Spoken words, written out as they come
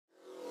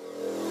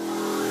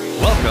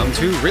Welcome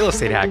to Real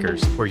Estate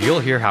Hackers, where you'll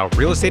hear how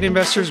real estate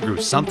investors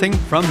grew something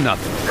from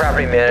nothing.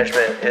 Property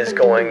management is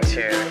going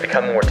to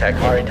become more tech.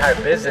 Our entire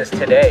business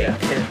today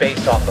is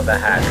based off of a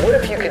hack. What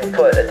if you could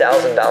put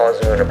 $1,000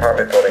 into an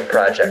apartment building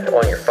project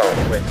on your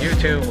phone? With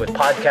YouTube, with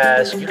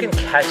podcasts, you can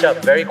catch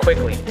up very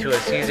quickly to a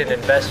seasoned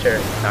investor.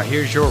 Now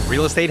here's your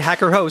Real Estate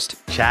Hacker host,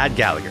 Chad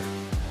Gallagher.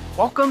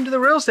 Welcome to the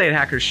Real Estate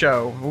Hackers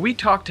Show, where we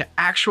talk to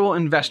actual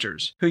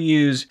investors who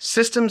use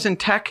systems and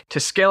tech to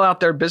scale out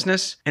their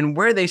business and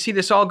where they see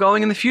this all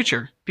going in the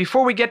future.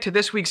 Before we get to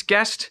this week's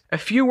guest, a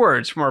few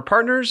words from our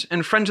partners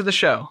and friends of the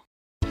show.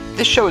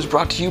 This show is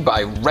brought to you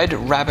by Red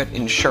Rabbit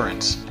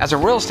Insurance. As a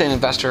real estate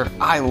investor,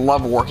 I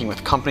love working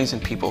with companies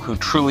and people who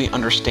truly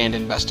understand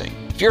investing.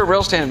 If you're a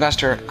real estate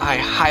investor, I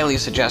highly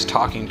suggest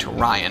talking to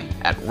Ryan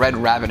at Red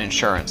Rabbit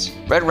Insurance.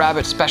 Red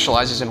Rabbit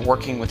specializes in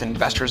working with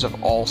investors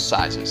of all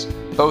sizes,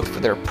 both for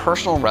their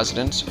personal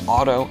residence,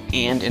 auto,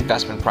 and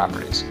investment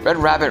properties. Red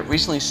Rabbit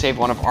recently saved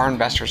one of our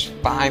investors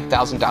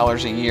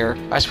 $5,000 a year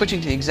by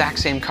switching to the exact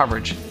same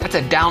coverage. That's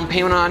a down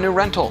payment on a new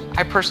rental.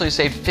 I personally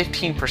saved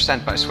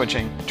 15% by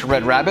switching to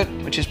Red Rabbit,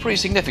 which is pretty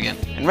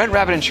significant. And Red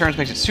Rabbit Insurance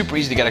makes it super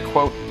easy to get a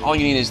quote. All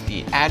you need is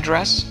the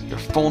address, your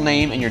full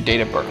name, and your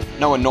date of birth.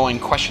 No annoying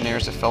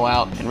questionnaires to fill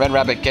out, and Red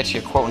Rabbit gets you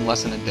a quote in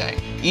less than a day.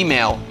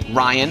 Email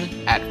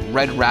Ryan at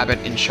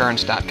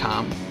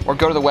redrabbitinsurance.com or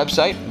go to the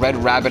website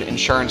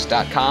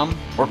redrabbitinsurance.com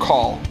or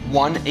call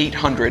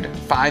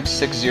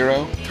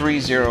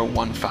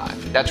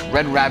 1-800-560-3015. That's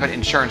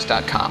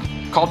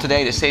redrabbitinsurance.com. Call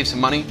today to save some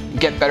money and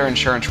get better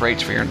insurance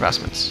rates for your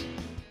investments.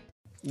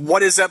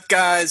 What is up,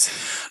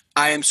 guys?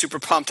 I am super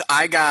pumped.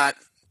 I got,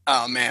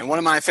 one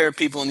of my favorite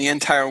people in the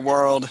entire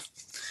world.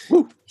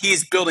 Woo. He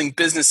is building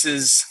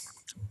businesses,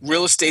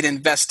 real estate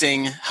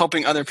investing,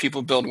 helping other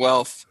people build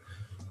wealth,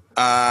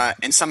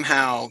 and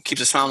somehow keeps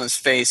a smile on his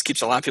face,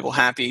 keeps a lot of people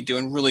happy,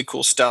 doing really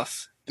cool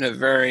stuff in a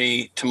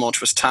very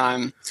tumultuous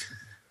time.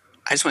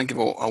 I just want to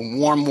give a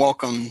warm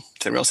welcome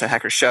to the Real Estate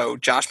Hacker Show,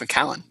 Josh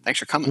McCallan. Thanks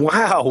for coming.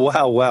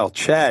 Wow.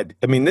 Chad,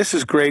 I mean, this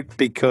is great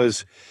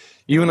because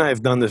you and I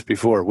have done this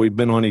before. We've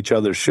been on each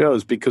other's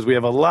shows because we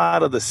have a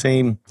lot of the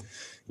same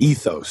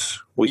ethos.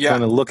 We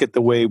kind of look at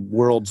the way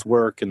worlds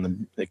work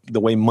and the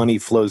way money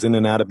flows in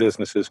and out of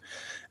businesses.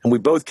 And we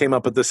both came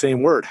up with the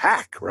same word,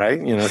 hack, right?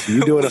 You know, so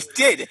you do it. We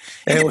did.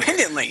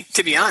 Independently,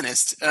 to be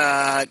honest.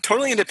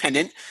 Totally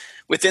independent.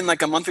 Within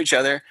like a month of each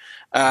other.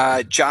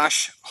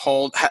 Josh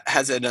Holt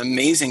has an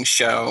amazing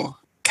show,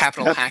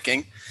 Capital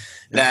Hacking,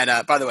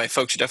 that, by the way,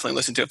 folks should definitely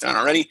listen to if they're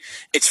not already.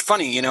 It's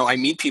funny, you know, I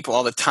meet people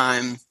all the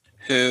time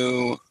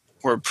who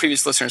were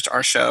previous listeners to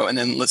our show and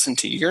then listen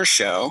to your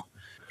show.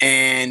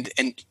 And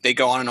they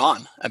go on and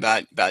on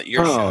about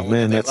your show. Oh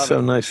man, that's so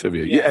nice of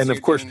you. Yeah, and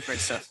of course,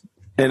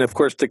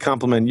 to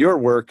compliment your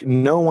work,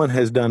 no one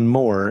has done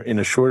more in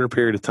a shorter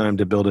period of time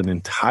to build an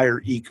entire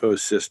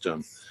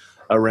ecosystem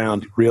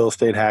around real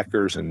estate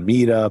hackers and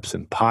meetups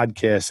and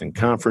podcasts and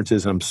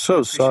conferences. I'm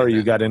so sorry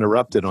you got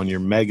interrupted on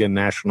your mega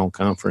national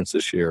conference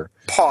this year.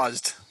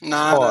 Paused,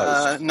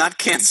 not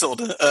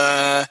canceled.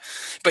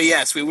 But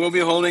yes, we will be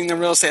holding the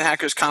Real Estate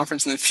Hackers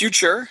Conference in the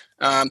future.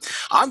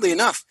 Oddly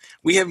enough,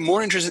 we have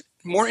more interest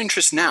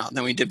now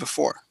than we did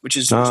before, which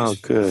is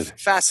good.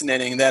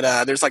 Fascinating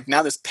that there's like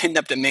now this pinned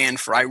up demand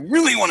for I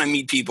really want to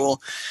meet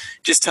people.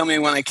 Just tell me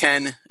when I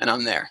can, and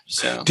I'm there.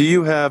 So, do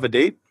you have a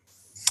date?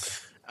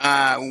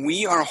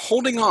 We are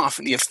holding off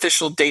the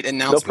official date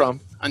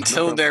announcement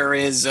until there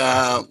is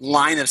a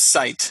line of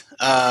sight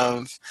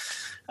of.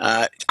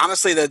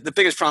 Honestly, the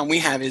biggest problem we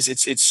have is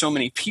it's so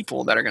many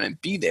people that are going to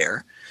be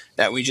there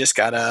that we just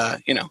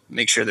gotta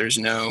make sure there's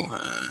no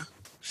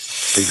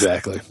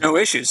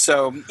issues.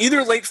 So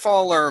either late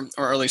fall or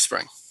early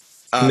spring.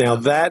 Now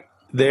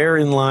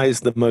therein lies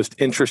the most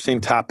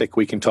interesting topic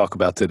we can talk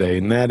about today,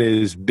 and that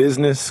is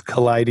business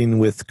colliding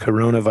with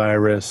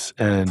coronavirus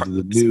and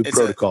the new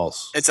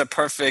protocols. It's a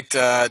perfect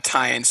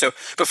tie-in. So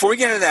before we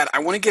get into that, I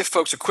want to give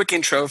folks a quick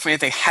intro if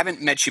they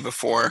haven't met you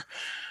before.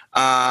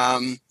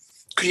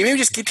 Could you maybe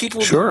just give people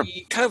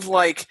kind of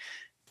like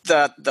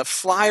the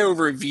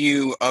flyover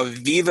view of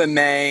Viva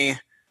May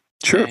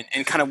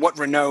and kind of what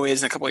Renault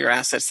is and a couple of your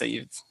assets that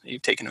you've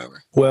taken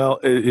over? Well,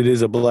 it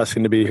is a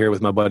blessing to be here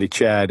with my buddy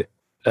Chad.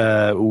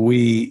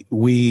 We've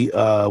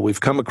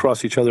come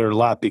across each other a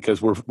lot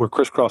because we're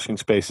crisscrossing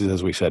spaces,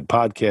 as we said,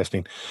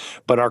 podcasting.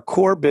 But our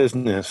core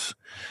business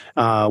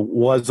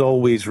was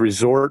always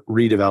resort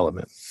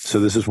redevelopment. So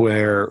this is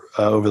where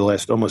over the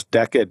last almost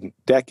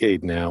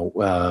decade now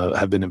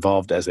have been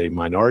involved as a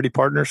minority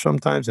partner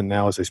sometimes, and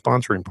now as a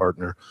sponsoring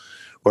partner,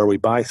 where we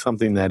buy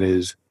something that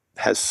has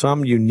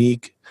some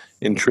unique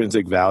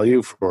intrinsic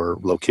value for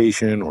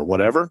location or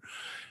whatever,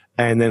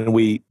 and then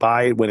we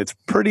buy it when it's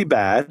pretty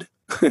bad.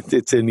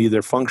 It's in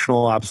either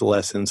functional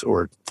obsolescence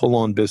or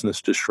full-on business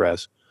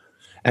distress.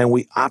 And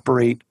we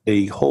operate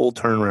a whole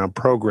turnaround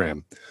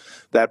program.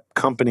 That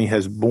company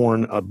has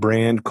born a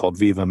brand called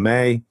Viva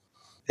May,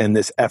 and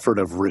this effort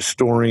of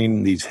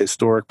restoring these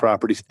historic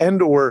properties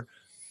and or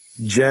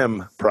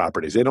gem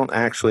properties. They don't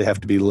actually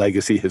have to be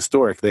legacy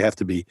historic. They have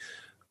to be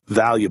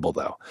valuable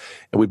though.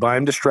 And we buy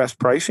them distressed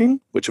pricing,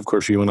 which of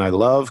course you and I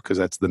love because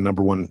that's the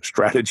number one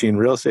strategy in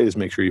real estate is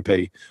make sure you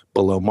pay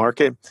below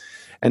market.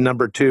 And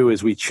number two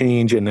is we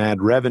change and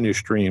add revenue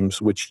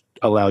streams, which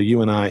allow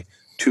you and I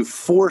to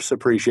force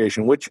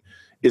appreciation, which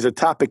is a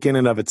topic in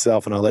and of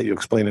itself. And I'll let you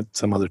explain it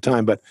some other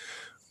time. But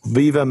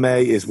Viva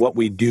May is what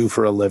we do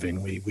for a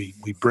living. We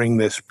bring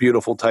this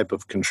beautiful type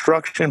of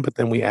construction, but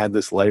then we add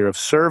this layer of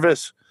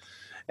service.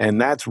 And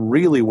that's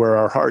really where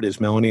our heart is.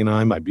 Melanie and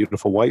I, my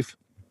beautiful wife,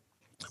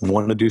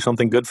 want to do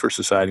something good for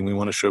society. We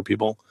want to show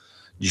people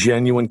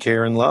genuine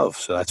care and love.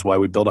 So that's why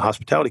we built a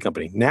hospitality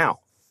company.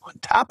 Now, on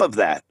top of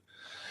that,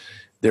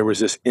 there was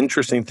this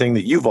interesting thing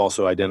that you've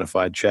also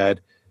identified,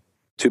 Chad,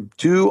 to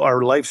do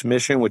our life's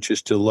mission, which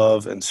is to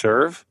love and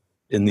serve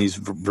in these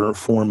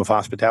form of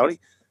hospitality.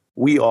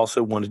 We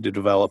also wanted to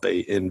develop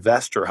a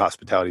investor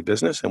hospitality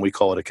business, and we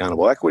call it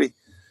Accountable Equity.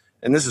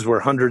 And this is where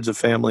hundreds of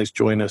families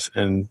join us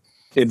and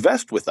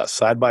invest with us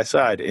side by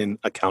side in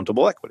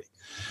accountable equity.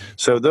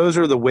 So those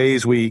are the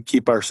ways we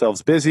keep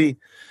ourselves busy,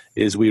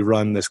 is we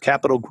run this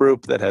capital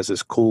group that has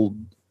this cool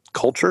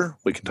culture.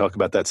 We can talk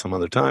about that some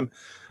other time.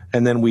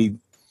 And then we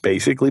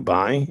basically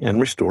buy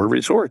and restore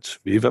resorts.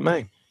 Viva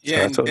May.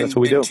 Yeah, so that's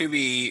what we do. To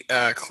be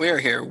clear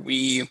here,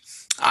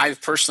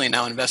 I've personally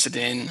now invested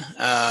in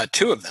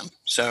two of them.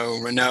 So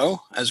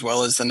Renault, as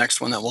well as the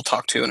next one that we'll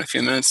talk to in a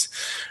few minutes.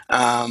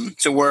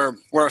 So we're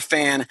a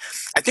fan.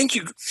 I think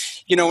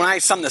you know, when I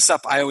sum this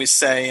up, I always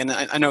say, and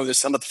I know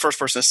this, I'm not the first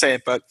person to say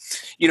it, but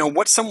you know,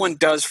 what someone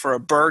does for a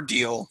Burr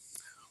deal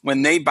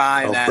when they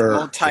buy that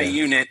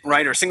multi-unit,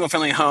 right, or single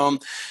family home,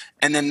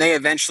 and then they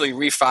eventually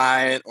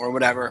refi it or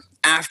whatever,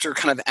 after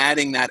kind of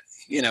adding that,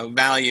 you know,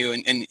 value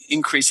and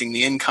increasing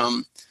the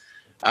income.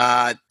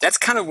 That's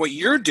kind of what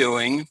you're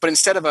doing, but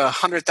instead of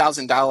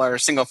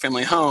 $100,000 single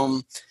family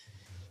home,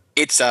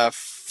 it's a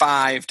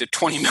 $5 to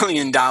 $20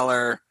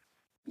 million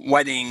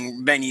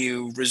wedding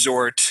venue,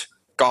 resort,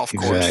 golf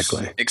course,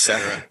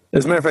 etc.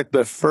 As a matter of fact,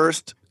 the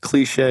first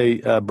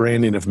cliche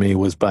branding of me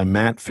was by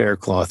Matt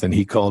Faircloth, and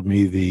he called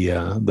me the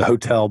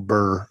Hotel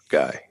Burr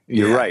guy.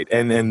 You're right,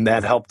 and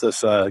that helped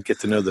us get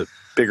to know the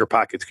Bigger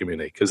Pockets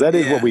community, because that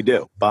is what we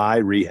do: buy,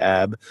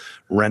 rehab,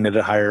 rent at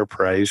a higher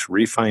price,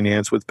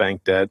 refinance with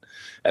bank debt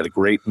at a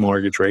great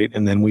mortgage rate,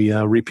 and then we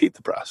repeat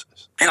the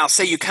process. And I'll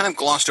say you kind of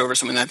glossed over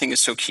something that I think is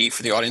so key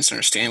for the audience to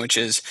understand, which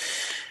is,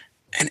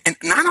 and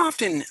not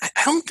often,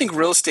 I don't think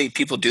real estate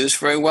people do this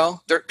very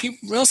well.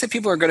 Real estate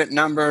people are good at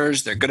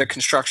numbers, they're good at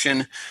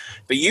construction,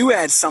 but you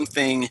add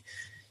something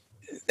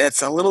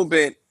that's a little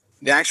bit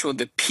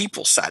the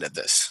people side of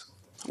this,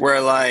 where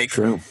like,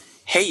 True.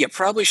 Hey, you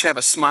probably should have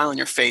a smile on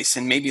your face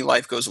and maybe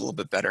life goes a little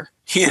bit better,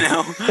 you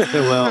know?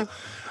 Well,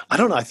 I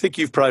don't know. I think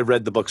you've probably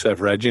read the books I've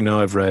read. You know,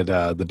 I've read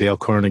the Dale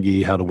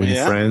Carnegie, How to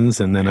Win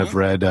Friends, and then I've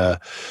read Og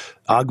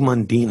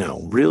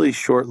Mandino, really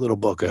short little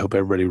book. I hope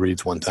everybody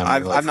reads one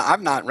time.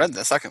 I've not read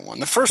the second one.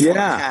 The first one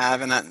I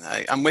have, and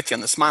I'm with you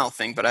on the smile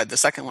thing, but the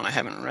second one I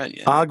haven't read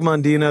yet. Og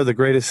Mandino, the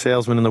greatest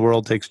salesman in the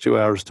world, takes 2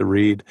 hours to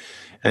read,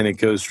 and it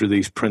goes through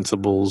these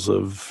principles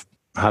of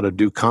how to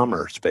do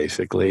commerce,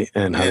 basically,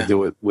 and how to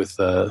do it with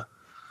a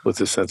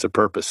sense of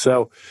purpose.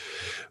 So,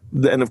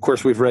 and of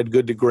course, we've read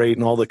Good to Great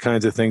and all the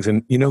kinds of things.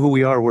 And you know who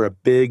we are? We're a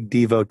big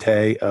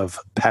devotee of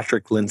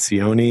Patrick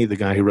Lencioni, the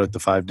guy who wrote The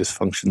 5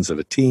 Dysfunctions of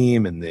a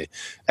Team and The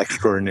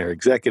Extraordinary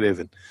Executive,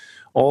 and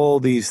all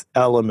these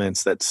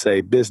elements that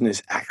say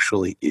business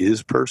actually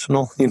is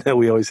personal. You know,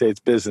 we always say it's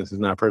business,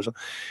 it's not personal.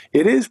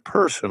 It is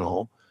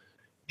personal.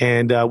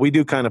 And we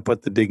do kind of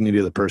put the dignity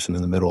of the person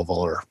in the middle of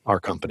all our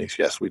companies.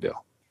 Yes, we do.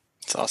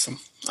 It's awesome.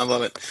 I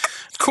love it.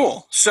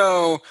 Cool.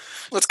 So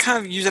let's kind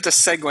of use that to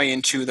segue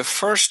into the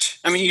first.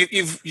 I mean,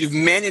 you've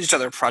managed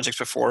other projects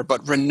before,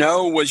 but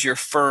Renault was your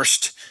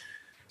first,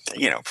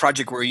 you know,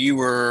 project where you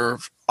were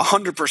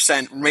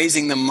 100%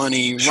 raising the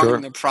money,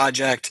 running the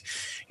project.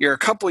 You're a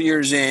couple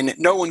years in.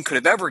 No one could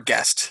have ever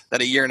guessed that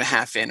a year and a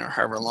half in, or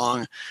however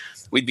long,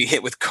 we'd be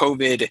hit with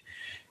COVID.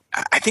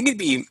 I think it'd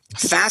be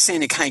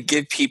fascinating to kind of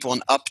give people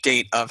an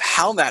update of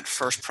how that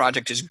first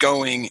project is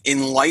going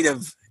in light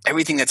of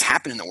everything that's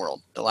happened in the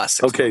world the last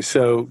 6 months. Okay,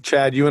 so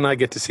Chad, you and I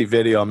get to see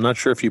video. I'm not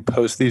sure if you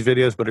post these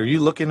videos, but are you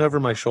looking over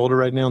my shoulder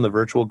right now on the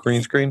virtual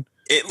green screen?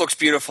 It looks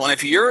beautiful. And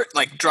if you're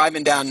like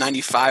driving down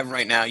 95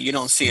 right now, you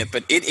don't see it,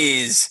 but it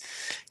is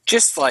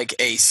just like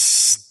a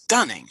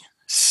stunning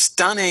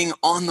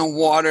on the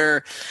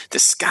water. The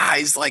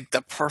sky's like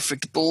the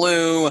perfect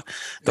blue.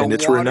 And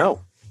it's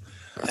Renault.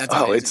 That's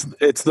amazing.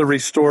 It's the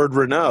restored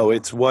Renault.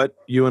 It's what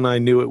you and I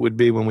knew it would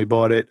be when we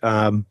bought it.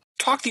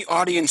 Talk the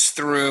audience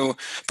through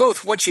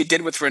both what you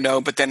did with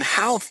Renault, but then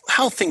how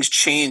things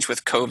changed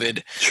with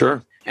COVID.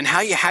 Sure. And how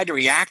you had to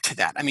react to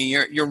that. I mean,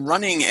 you're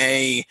running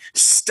a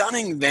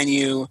stunning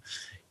venue.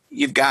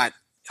 You've got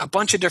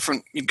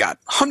you've got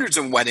hundreds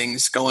of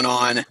weddings going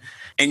on,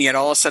 and yet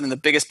all of a sudden the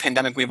biggest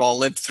pandemic we've all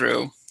lived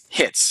through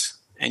hits.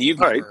 And you've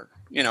never,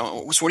 you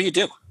know, so what do you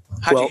do?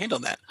 How do you handle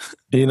that?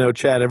 You know,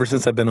 Chad, ever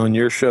since I've been on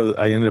your show,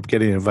 I ended up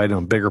getting invited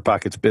on Bigger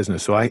Pockets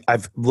Business. So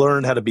I've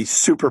learned how to be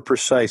super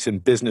precise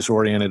and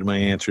business-oriented in my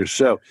answers.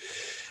 So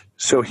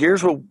So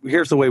here's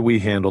the way we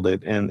handled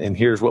it, and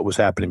here's what was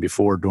happening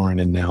before, during,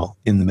 and now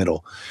in the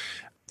middle.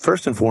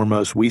 First and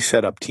foremost, we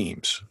set up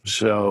teams.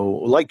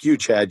 So like you,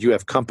 Chad, you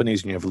have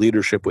companies and you have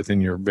leadership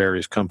within your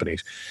various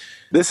companies.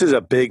 This is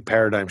a big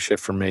paradigm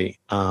shift for me.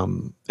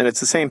 And it's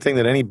the same thing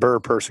that any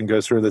Burr person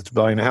goes through that's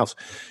buying a house.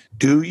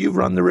 Do you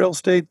run the real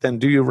estate? Then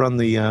do you run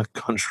the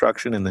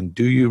construction? And then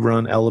do you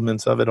run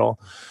elements of it all,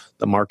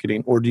 the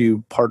marketing? Or do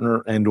you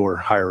partner and or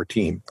hire a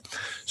team?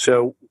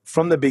 So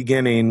from the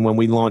beginning, when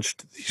we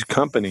launched these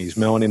companies,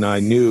 Melanie and I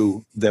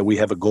knew that we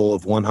have a goal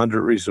of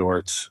 100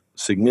 resorts,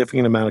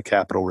 significant amount of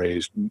capital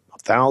raised,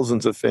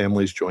 thousands of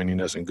families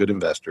joining us and good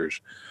investors.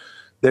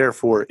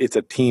 Therefore, it's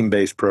a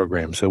team-based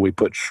program. So we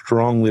put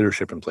strong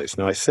leadership in place.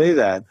 Now, I say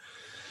that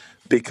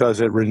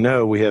because at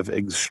Renault, we have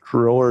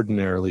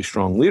extraordinarily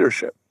strong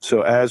leadership.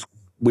 So as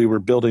we were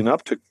building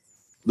up to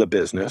the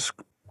business,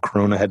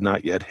 Corona had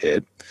not yet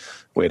hit.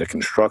 We had a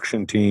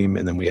construction team,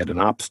 and then we had an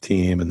ops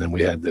team, and then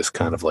we had this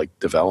kind of like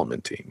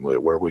development team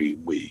where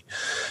we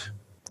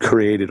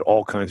created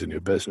all kinds of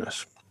new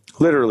business.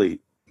 Literally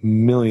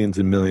millions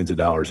and millions of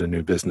dollars in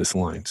new business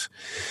lines.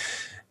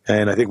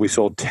 And I think we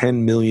sold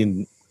 $10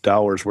 million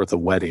worth of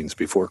weddings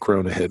before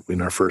Corona hit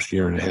in our first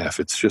year and a half.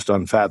 It's just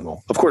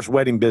unfathomable. Of course,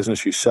 wedding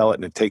business, you sell it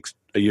and it takes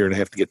a year and a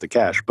half to get the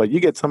cash, but you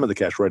get some of the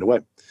cash right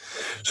away.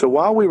 So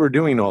while we were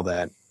doing all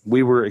that,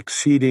 we were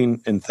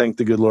exceeding, and thank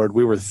the good Lord,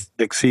 we were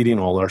exceeding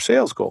all our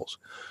sales goals.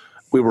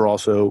 We were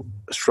also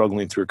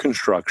struggling through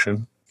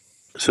construction.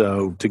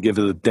 So to give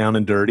it the down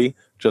and dirty,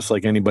 just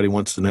like anybody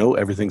wants to know,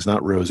 everything's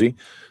not rosy.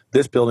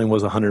 This building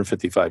was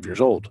 155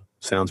 years old.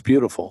 Sounds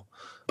beautiful,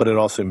 but it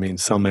also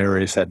means some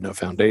areas had no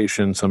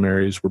foundation, some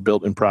areas were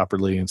built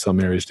improperly, and some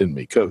areas didn't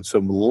meet code. So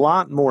a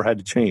lot more had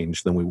to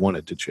change than we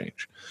wanted to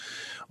change.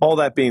 All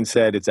that being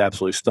said, it's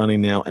absolutely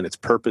stunning now, and it's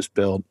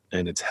purpose-built,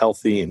 and it's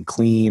healthy and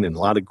clean, and a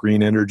lot of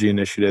green energy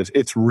initiatives.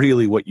 It's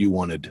really what you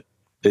wanted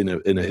in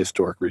a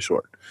historic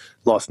resort.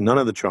 Lost none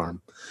of the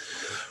charm.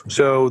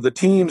 So the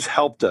teams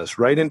helped us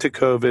right into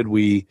COVID.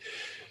 You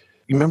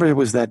remember it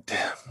was that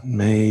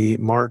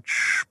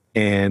March,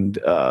 and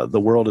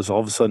the world is all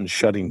of a sudden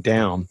shutting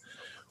down.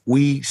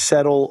 We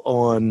settle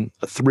on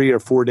a 3 or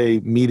 4 day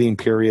meeting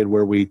period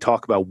where we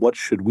talk about what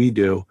should we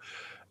do.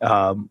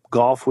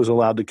 Golf was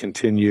allowed to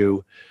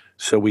continue,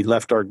 so we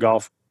left our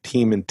golf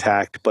team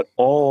intact, but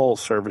all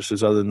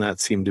services other than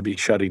that seemed to be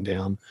shutting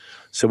down.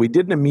 So we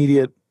did an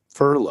immediate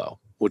furlough,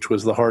 which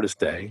was the hardest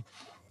day.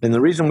 And the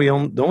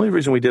only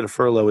reason we did a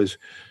furlough is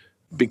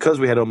because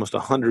we had almost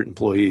 100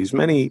 employees.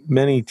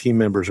 Many team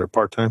members are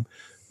part-time.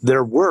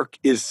 Their work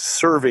is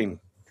serving,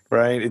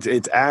 right?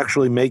 It's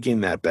actually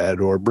making that bed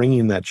or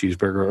bringing that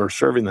cheeseburger or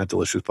serving that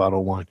delicious bottle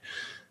of wine.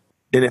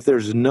 And if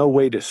there's no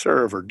way to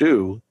serve or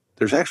do,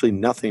 there's actually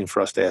nothing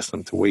for us to ask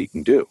them to wait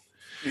and do.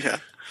 Yeah.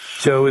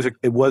 So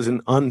it was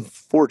an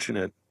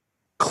unfortunate,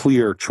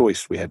 clear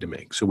choice we had to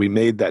make. So we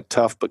made that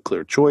tough but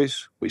clear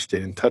choice. We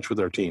stayed in touch with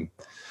our team.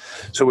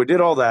 So we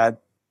did all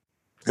that,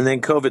 and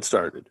then COVID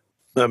started.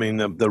 I mean,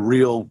 the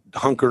real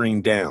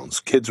hunkering downs.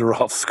 Kids were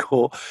off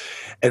school.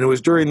 And it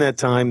was during that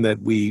time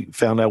that we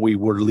found out we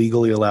were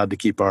legally allowed to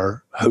keep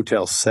our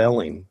hotel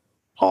selling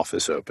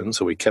office open.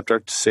 So we kept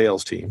our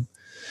sales team.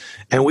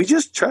 And we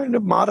just tried to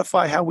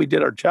modify how we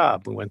did our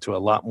job. We went to a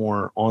lot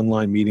more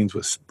online meetings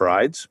with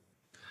brides.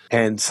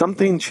 And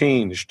something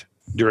changed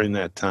during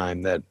that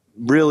time that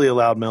really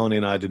allowed Melanie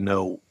and I to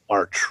know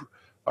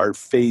our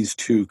phase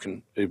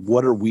 2.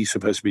 What are we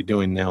supposed to be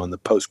doing now in the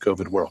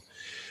post-COVID world?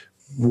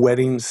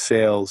 Wedding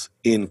sales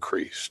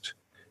increased.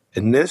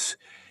 And this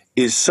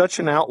is such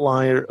an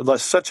outlier,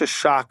 such a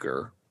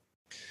shocker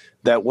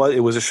that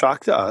it was a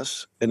shock to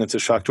us, and it's a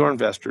shock to our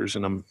investors.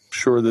 And I'm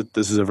sure that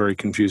this is a very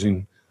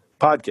confusing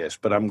podcast,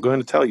 but I'm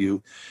going to tell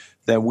you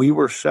that we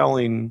were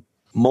selling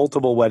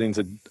multiple weddings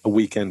a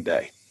weekend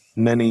day.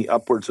 Many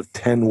upwards of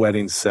 10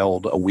 weddings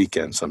sold a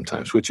weekend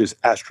sometimes, which is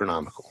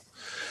astronomical.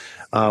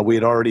 We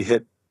had already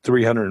hit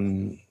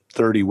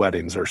 330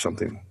 weddings or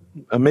something.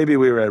 Maybe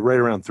we were at right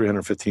around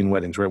 315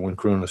 weddings right when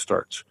Corona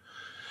starts.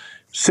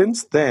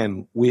 Since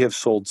then, we have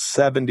sold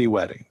 70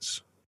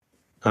 weddings.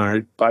 All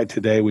right. By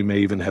today, we may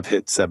even have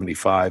hit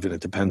 75, and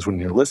it depends when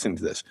you're listening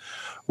to this.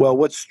 Well,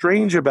 what's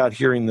strange about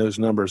hearing those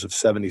numbers of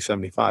 70,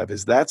 75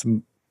 is that's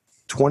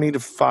 20 to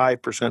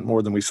 5%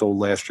 more than we sold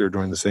last year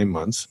during the same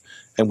months,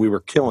 and we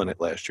were killing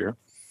it last year.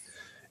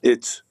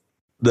 It's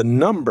the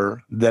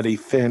number that a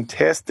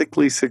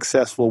fantastically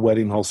successful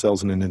wedding hall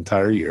sells in an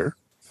entire year.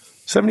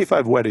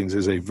 75 weddings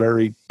is a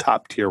very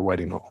top-tier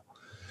wedding hall.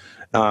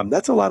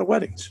 That's a lot of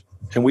weddings.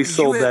 And we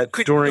sold that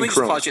during Corona. Let me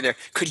just pause you there.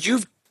 Could you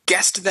have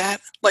guessed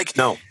that?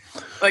 No.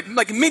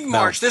 Like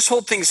mid-March, this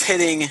whole thing's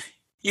hitting.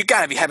 You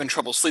got to be having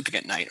trouble sleeping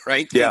at night,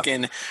 right? Yeah.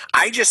 Thinking,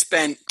 I just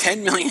spent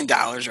 $10 million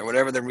or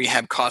whatever the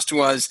rehab cost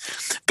was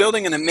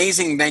building an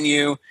amazing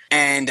venue,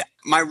 and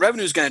my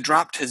revenue is going to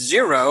drop to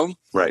zero.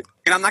 Right.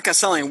 And I'm not going to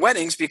sell any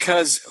weddings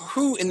because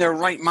who in their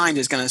right mind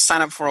is going to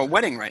sign up for a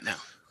wedding right now?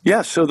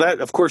 Yeah, so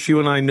that, of course, you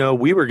and I know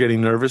we were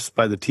getting nervous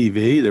by the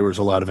TV. There was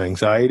a lot of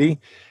anxiety.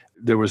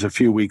 There was a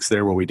few weeks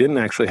there where we didn't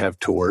actually have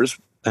tours.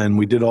 and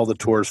we did all the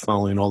tours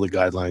following all the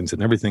guidelines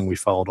and everything. We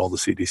followed all the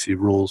CDC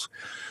rules.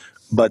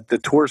 But the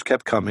tours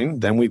kept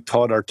coming. Then we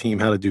taught our team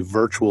how to do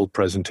virtual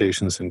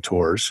presentations and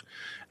tours,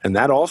 and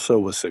that also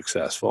was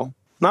successful.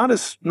 Not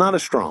as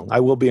strong. I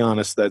will be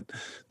honest that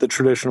the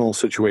traditional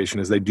situation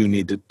is they do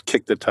need to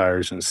kick the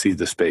tires and see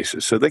the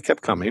spaces. So they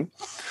kept coming.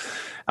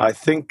 I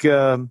think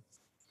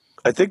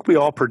we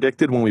all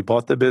predicted when we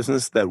bought the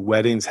business that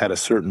weddings had a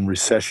certain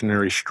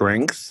recessionary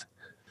strength.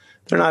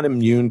 They're not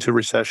immune to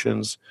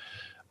recessions.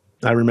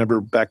 I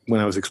remember back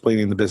when I was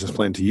explaining the business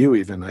plan to you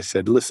even, I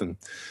said, listen,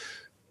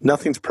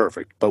 nothing's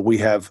perfect, but we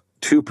have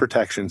 2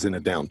 protections in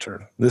a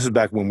downturn. This is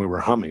back when we were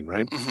humming,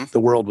 right? Mm-hmm. The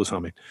world was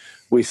humming.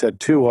 We said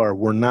 2 are,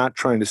 we're not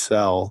trying to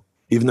sell,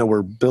 even though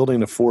we're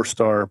building a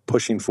 4-star,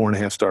 pushing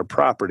 4.5-star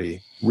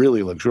property,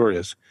 really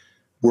luxurious,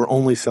 we're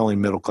only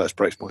selling middle-class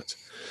price points.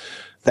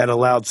 That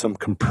allowed some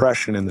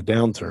compression in the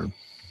downturn.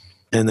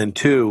 And then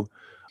 2,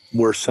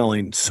 we're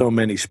selling so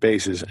many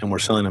spaces, and we're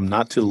selling them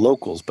not to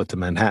locals, but to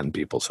Manhattan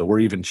people. So we're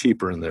even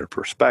cheaper in their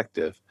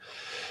perspective.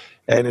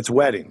 And it's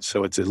weddings,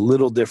 so it's a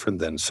little different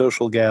than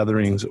social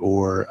gatherings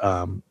or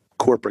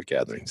corporate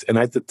gatherings. And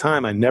at the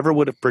time, I never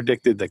would have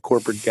predicted that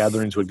corporate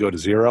gatherings would go to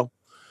 0.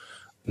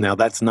 Now,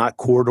 that's not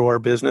core to our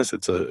business.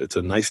 It's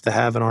a nice to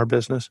have in our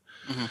business.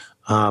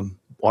 Mm-hmm.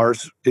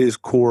 Ours is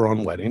core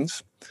on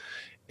weddings,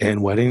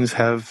 and weddings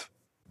have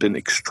been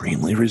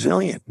extremely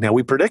resilient. Now,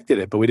 we predicted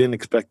it, but we didn't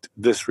expect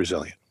this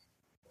resilient.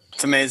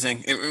 It's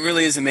amazing. It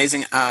really is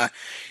amazing.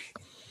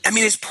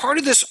 Is part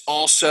of this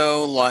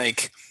also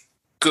like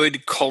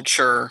good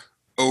culture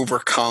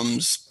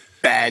overcomes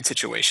bad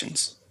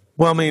situations?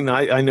 Well,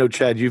 I know,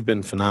 Chad, you've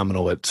been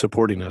phenomenal at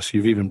supporting us.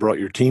 You've even brought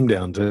your team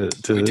down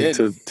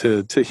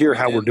to hear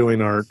how we're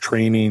doing our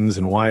trainings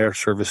and why our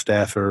service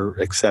staff are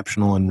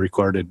exceptional and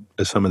regarded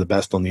as some of the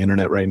best on the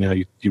internet right now.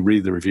 You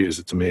read the reviews.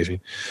 It's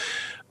amazing.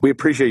 We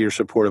appreciate your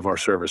support of our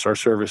service. Our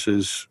service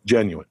is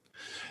genuine.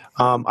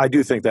 I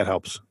do think that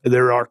helps.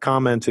 There are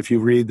comments. If you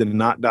read the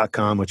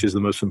knot.com, which is the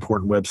most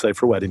important website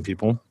for wedding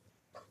people,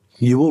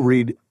 you will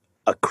read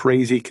a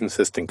crazy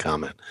consistent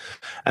comment.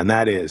 And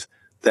that is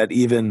that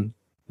even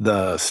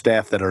the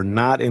staff that are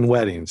not in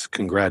weddings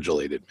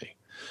congratulated me.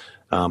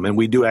 And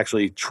we do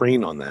actually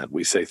train on that.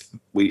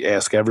 We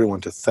ask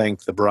everyone to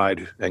thank the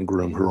bride and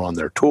groom who are on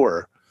their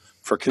tour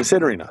for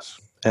considering us.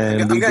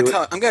 And I'm going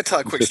to tell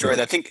a quick story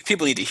that I think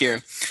people need to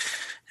hear.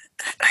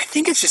 I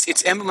think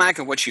it's emblematic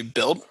of what you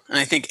build. And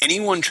I think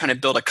anyone trying to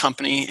build a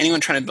company, anyone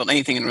trying to build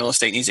anything in real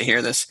estate needs to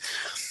hear this.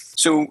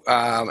 So,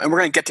 and we're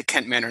going to get to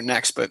Kent Manor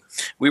next, but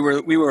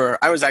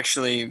I was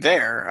actually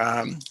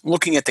there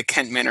looking at the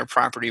Kent Manor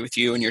property with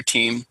you and your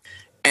team,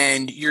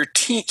 and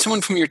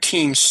someone from your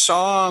team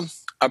saw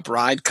a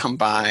bride come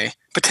by,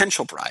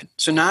 potential bride.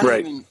 So not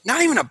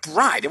even a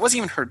bride. It wasn't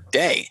even her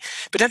day.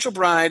 Potential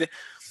bride,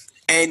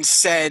 and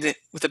said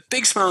with a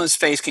big smile on his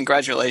face,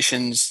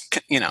 "Congratulations!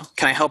 Can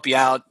I help you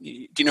out? Do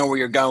you know where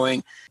you're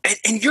going?"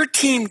 And your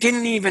team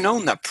didn't even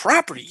own the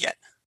property yet.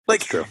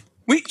 Like, true.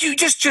 You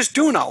just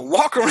doing a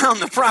walk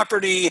around the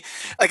property,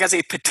 like as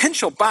a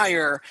potential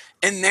buyer,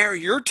 and there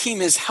your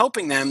team is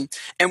helping them.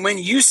 And when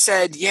you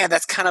said, "Yeah,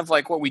 that's kind of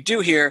like what we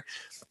do here,"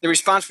 the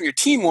response from your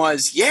team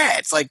was, "Yeah,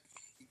 it's like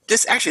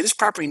this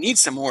property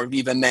needs some more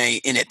Viva May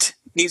in it.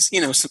 Needs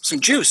some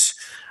juice."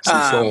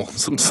 Some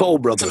soul,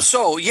 brother. Some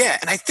soul, yeah.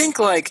 And I think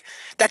like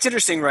that's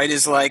interesting, right?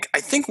 Is like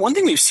I think one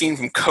thing we've seen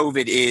from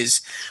COVID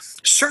is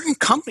certain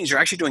companies are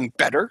actually doing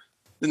better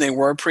than they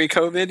were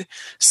pre-COVID.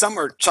 Some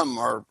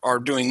are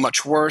doing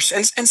much worse,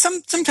 and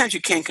sometimes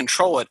you can't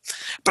control it.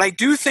 But I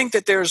do think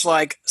that there's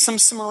like some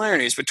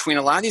similarities between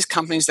a lot of these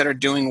companies that are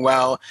doing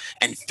well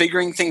and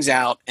figuring things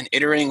out and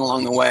iterating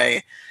along the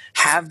way,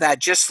 have that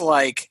just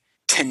like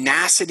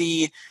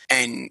tenacity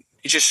and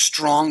just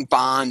strong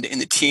bond in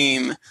the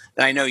team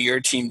that I know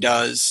your team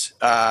does.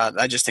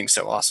 I just think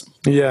so awesome.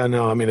 Yeah,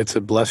 no, it's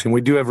a blessing.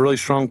 We do have really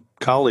strong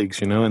colleagues,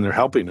 and they're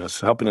helping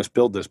us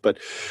build this. But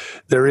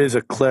there is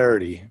a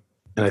clarity,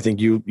 and I think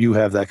you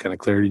have that kind of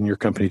clarity in your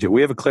company too.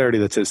 We have a clarity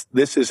that says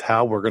this is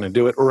how we're going to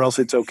do it, or else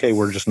it's okay,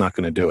 we're just not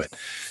going to do it.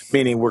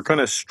 Meaning we're going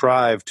to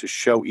strive to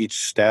show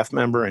each staff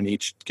member and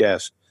each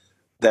guest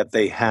that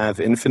they have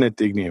infinite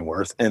dignity and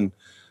worth. And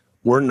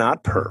we're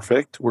not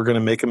perfect. We're going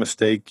to make a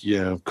mistake,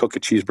 cook a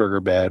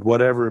cheeseburger bad,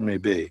 whatever it may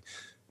be.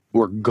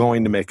 We're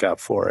going to make up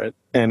for it.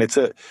 And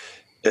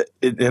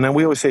and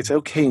we always say it's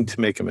okay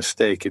to make a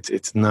mistake.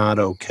 It's not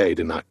okay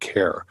to not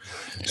care.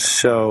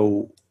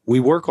 So we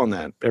work on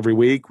that every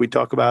week. We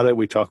talk about it.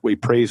 We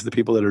praise the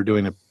people that are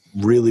doing it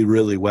really,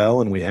 really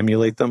well, and we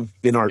emulate them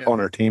on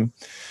our team.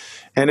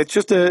 And it's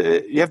just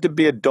you have to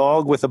be a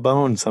dog with a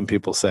bone, some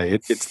people say.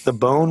 It's the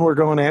bone we're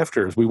going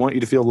after. We want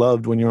you to feel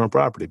loved when you're on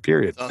property,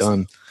 period. Awesome.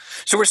 Done.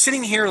 So we're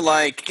sitting here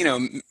like,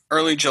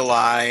 early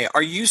July.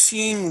 Are you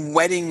seeing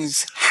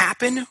weddings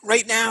happen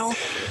right now,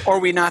 or are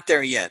we not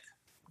there yet?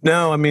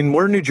 No,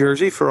 we're New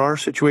Jersey for our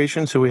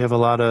situation, so we have a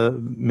lot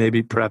of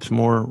perhaps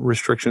more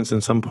restrictions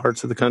in some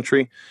parts of the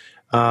country.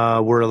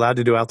 We're allowed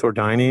to do outdoor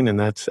dining, and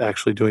that's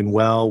actually doing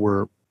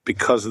well.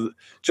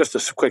 Just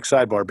a quick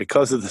sidebar,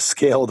 because of the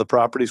scale of the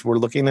properties we're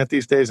looking at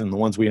these days and the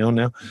ones we own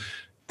now,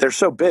 they're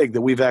so big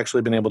that we've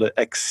actually been able to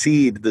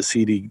exceed the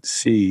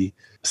CDC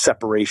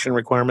separation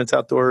requirements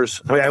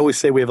outdoors. I mean, I always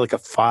say we have like a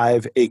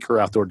 5-acre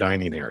outdoor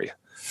dining area.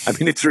 I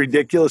mean, it's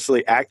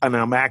ridiculously, and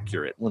I'm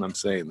accurate when I'm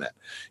saying that.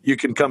 You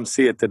can come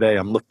see it today.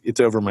 It's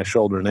over my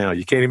shoulder now.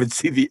 You can't even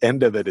see the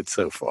end of it. It's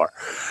so far.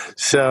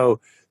 So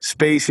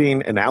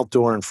spacing and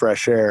outdoor and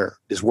fresh air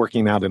is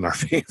working out in our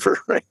favor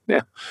right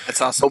now.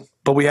 That's awesome.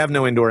 But we have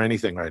no indoor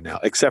anything right now,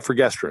 except for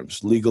guest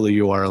rooms. Legally,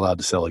 you are allowed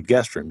to sell a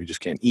guest room. You just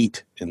can't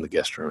eat in the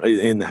guest room,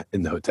 in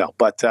the hotel.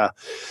 But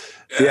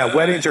yeah,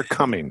 weddings are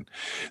coming.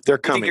 They're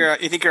coming.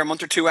 You think you're a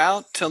month or two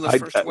out till the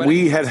first wedding?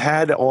 We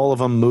had all of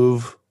them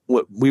move.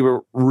 We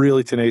were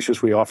really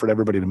tenacious. We offered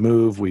everybody to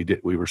move. We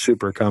were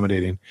super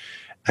accommodating,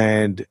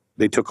 and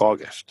they took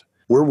August.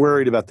 We're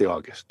worried about the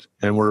August,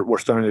 and we're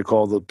starting to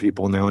call the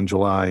people now in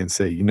July and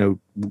say,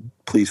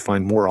 please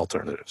find more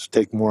alternatives.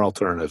 Take more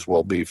alternatives.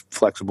 We'll be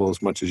flexible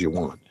as much as you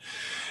want.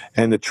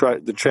 And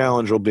the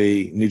challenge will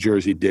be New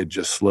Jersey did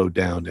just slow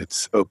down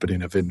its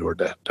opening of indoor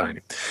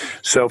dining.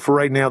 So for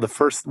right now, the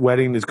first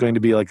wedding is going to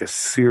be like a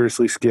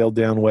seriously scaled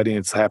down wedding.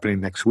 It's happening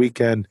next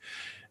weekend.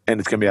 And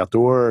it's going to be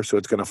outdoor, so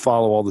it's going to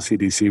follow all the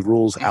CDC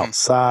rules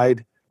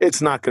outside. It's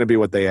not going to be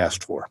what they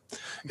asked for.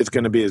 It's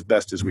going to be as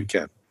best as we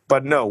can.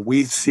 But no,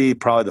 we see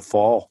probably the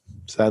fall.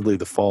 Sadly,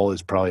 the fall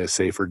is probably a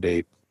safer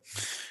date.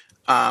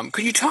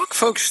 Could you talk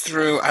folks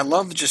through, I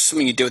love just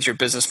something you do with your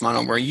business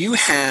model where you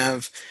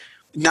have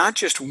not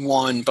just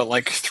one, but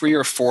like 3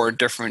 or 4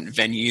 different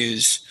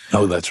venues.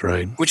 Oh, that's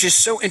right. Which is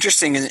so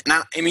interesting. And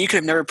you could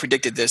have never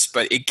predicted this,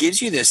 but it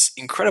gives you this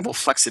incredible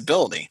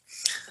flexibility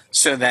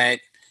so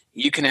that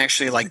you can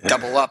actually like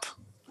double up,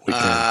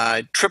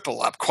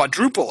 triple up,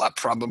 quadruple up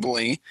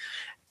probably,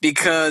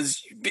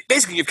 because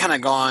basically you've kind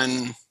of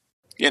gone,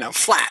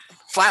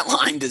 flat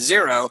line to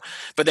zero,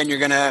 but then you're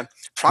going to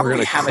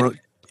probably have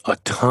a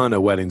ton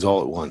of weddings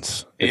all at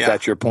once. Is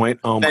that your point?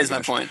 Oh, that is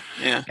my point.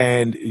 Yeah.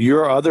 And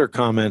your other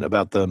comment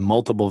about the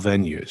multiple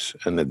venues,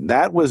 and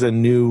that was a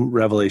new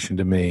revelation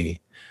to me.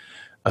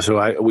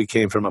 So we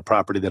came from a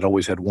property that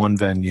always had one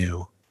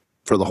venue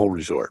for the whole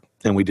resort,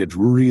 and we did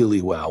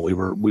really well. We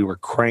were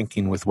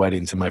cranking with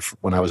weddings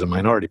when I was a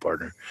minority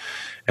partner,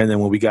 and then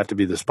when we got to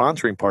be the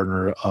sponsoring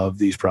partner of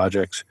these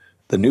projects,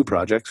 the new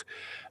projects,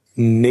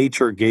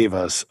 nature gave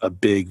us a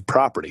big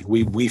property.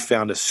 We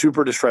found a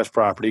super distressed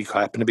property,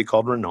 happened to be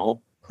called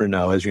Renault,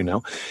 as you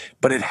know,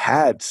 but it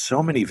had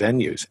so many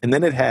venues, and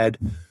then it had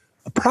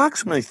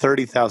approximately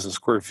 30,000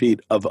 square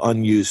feet of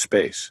unused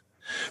space,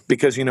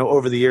 because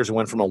over the years it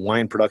went from a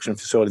wine production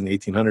facility in the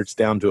 1800s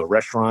down to a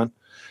restaurant.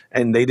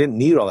 And they didn't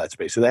need all that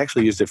space. So they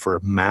actually used it for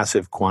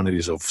massive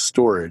quantities of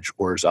storage,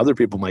 or as other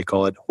people might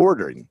call it,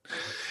 hoarding.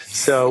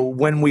 So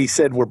when we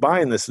said we're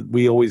buying this,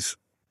 we always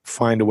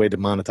find a way to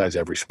monetize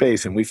every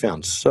space. And we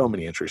found so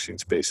many interesting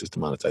spaces to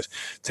monetize.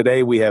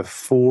 Today, we have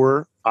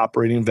 4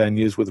 operating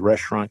venues with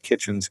restaurant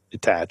kitchens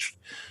attached.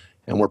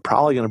 And we're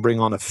probably going to bring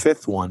on a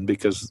 5th one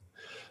because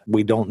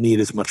we don't need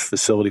as much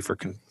facility for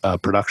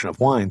production of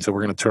wine. So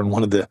we're going to turn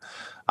one of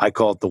I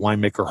call it the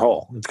winemaker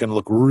hall. It's going to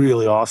look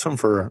really awesome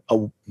for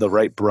the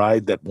right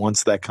bride that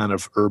wants that kind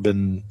of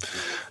urban,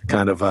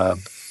 kind of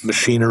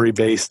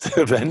machinery-based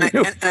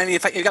venue. And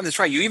if I got this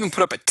right, you even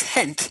put up a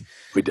tent.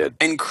 We did.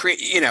 And create,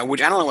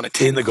 which I don't know what a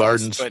tent in the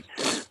gardens, but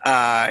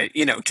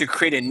to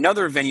create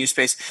another venue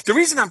space. The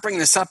reason I'm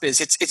bringing this up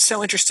is it's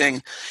so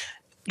interesting.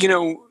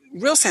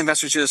 Real estate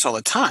investors do this all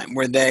the time,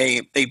 where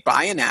they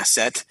buy an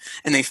asset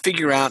and they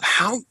figure out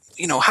how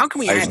can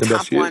we add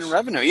top line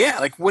revenue? Yeah.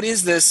 Like, what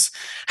is this?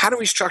 How do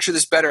we structure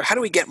this better? How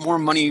do we get more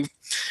money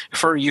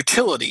for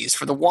utilities,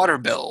 for the water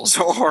bills?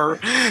 Or,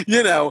 hey,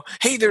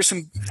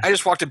 I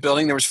just walked a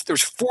building. There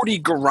was 40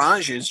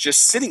 garages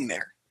just sitting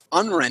there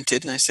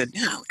unrented. And I said,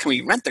 can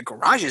we rent the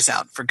garages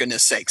out, for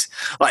goodness sakes?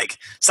 Like,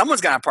 someone's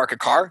got to park a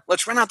car.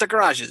 Let's rent out the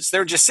garages.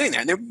 They're just sitting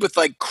there. And they're with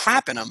like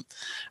crap in them.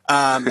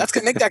 That's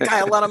going to make that guy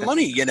a lot of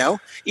money.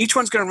 Each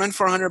one's going to rent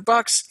for $100,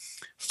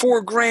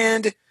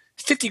 $4,000.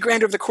 $50,000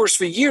 over the course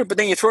of a year, but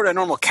then you throw it at a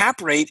normal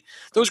cap rate,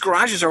 those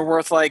garages are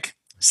worth like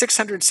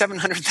 $600,000,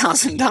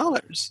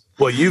 $700,000.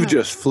 Well, you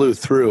just flew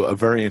through a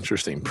very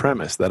interesting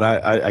premise that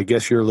I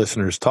guess your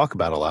listeners talk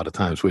about a lot of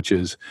times, which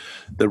is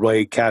the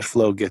way cash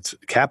flow gets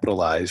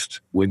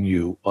capitalized when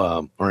you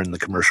are in the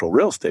commercial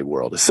real estate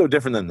world. It's so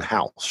different than the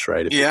house,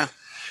 right?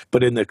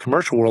 But in the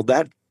commercial world,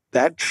 that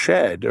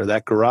shed or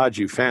that garage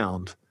you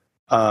found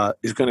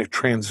is going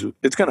to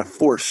it's going to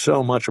force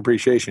so much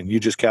appreciation. You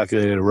just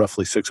calculated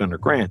roughly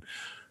 $600,000.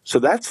 So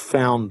that's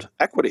found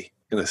equity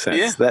in a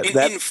sense.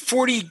 Yeah. In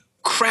 40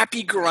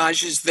 crappy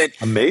garages that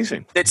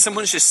amazing that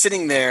someone's just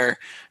sitting there.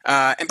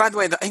 And by the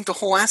way, I think the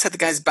whole asset the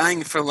guy's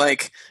buying for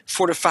like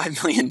 $4 to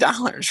 $5 million,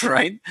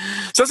 right?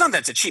 So it's not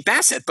that it's a cheap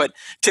asset, but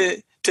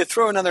to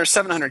throw another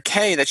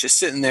 $700K that's just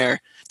sitting there,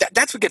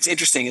 that's what gets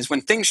interesting is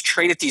when things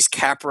trade at these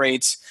cap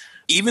rates.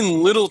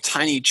 Even little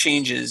tiny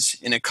changes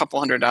in a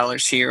couple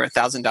 $100 here,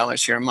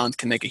 $1,000 here a month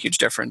can make a huge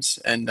difference.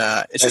 And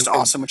it's just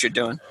awesome what you're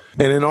doing.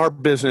 And in our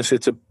business,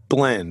 it's a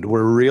blend.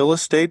 We're real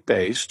estate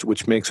based,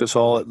 which makes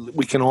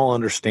we can all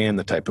understand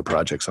the type of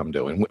projects I'm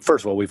doing.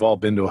 First of all, we've all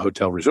been to a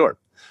hotel resort.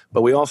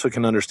 But we also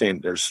can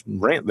understand there's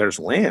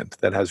land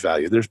that has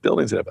value. There's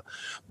buildings that have,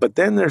 but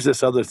then there's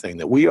this other thing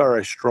that we are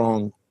a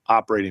strong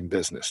operating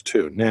business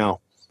too.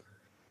 Now,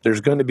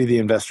 there's going to be the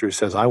investor who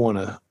says, I want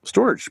a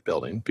storage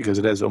building because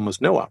it has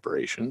almost no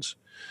operations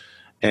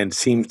and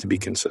seems to be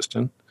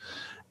consistent.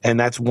 And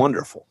that's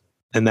wonderful.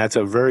 And that's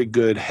a very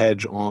good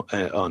hedge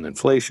on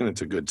inflation.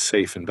 It's a good,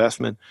 safe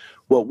investment.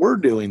 What we're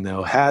doing,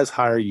 though, has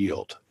higher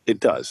yield. It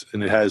does.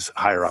 And it has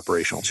higher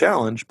operational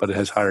challenge, but it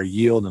has higher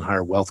yield and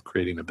higher wealth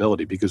creating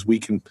ability because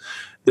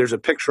there's a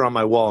picture on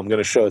my wall. I'm going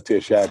to show it to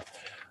you, Chad.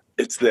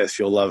 It's this.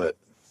 You'll love it.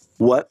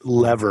 What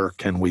lever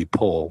can we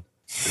pull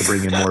to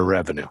bring in more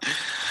revenue?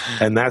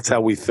 And that's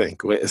how we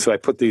think. So I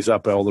put these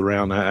up all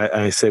around.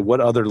 I say,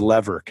 what other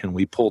lever can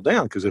we pull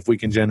down? Because if we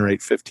can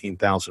generate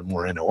 15,000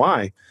 more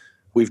NOI,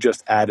 we've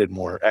just added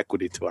more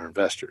equity to our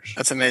investors.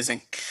 That's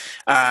amazing.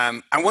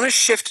 I want to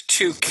shift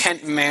to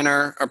Kent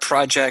Manor, a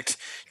project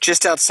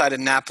just outside of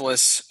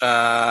Annapolis.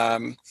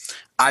 I've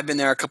been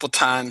there a couple of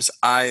times.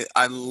 I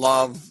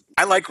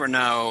like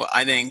Renault.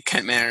 I think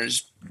Kent Manor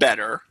is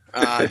better.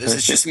 This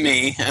is just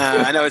me.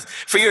 I know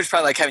for you it's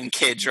probably like having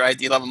kids, right?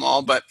 You love them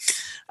all, but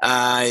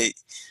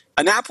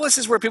Annapolis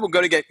is where people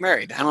go to get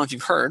married. I don't know if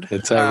you've heard.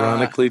 It's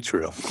ironically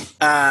true.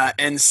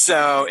 And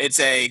so it's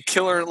a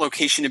killer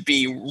location to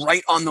be,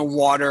 right on the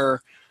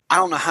water. I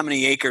don't know how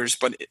many acres,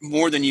 but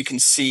more than you can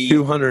see.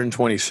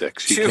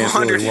 226. You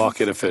can't really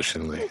walk it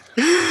efficiently.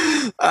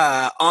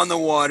 On the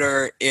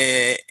water.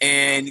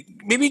 And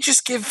maybe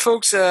just give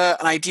folks an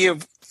idea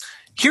of,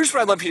 here's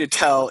what I'd love you to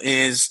tell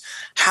is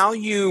how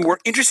you were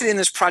interested in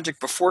this project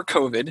before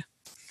COVID.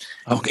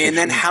 Okay, and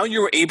then how you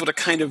were able to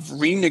kind of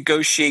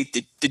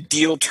renegotiate the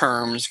deal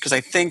terms. Because I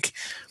think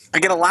I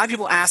get a lot of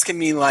people asking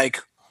me,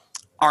 like,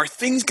 are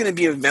things going to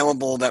be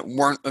available that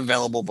weren't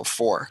available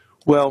before?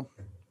 Well,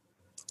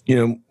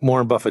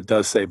 Warren Buffett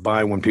does say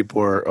buy when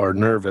people are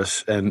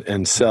nervous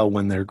and sell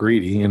when they're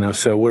greedy.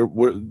 So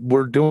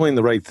we're doing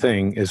the right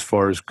thing as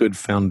far as good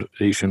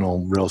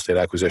foundational real estate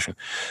acquisition.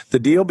 The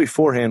deal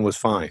beforehand was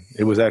fine.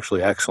 It was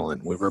actually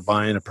excellent. We were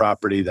buying a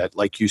property that,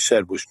 like you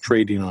said, was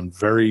trading on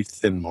very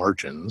thin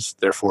margins.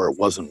 Therefore, it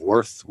wasn't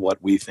worth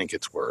what we think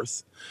it's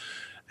worth.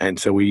 And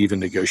so we even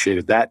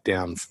negotiated that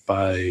down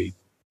by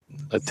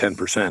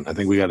 10%. I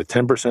think we got a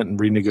 10% in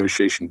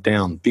renegotiation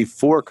down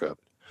before COVID.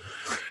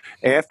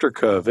 After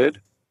COVID,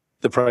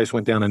 the price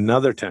went down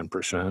another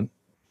 10%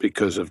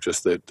 because of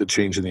just the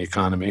change in the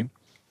economy.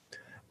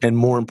 And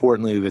more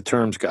importantly, the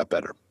terms got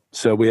better.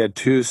 So we had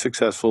 2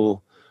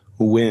 successful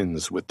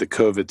wins with the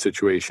COVID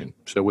situation.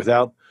 So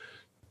without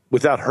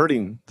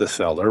hurting the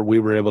seller, we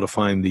were able to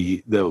find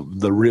the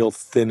real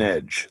thin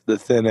edge,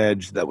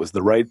 that was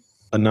the right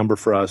number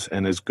for us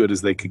and as good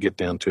as they could get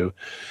down to.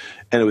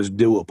 And it was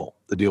doable.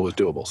 The deal was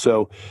doable.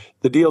 So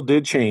the deal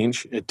did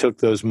change. It took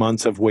those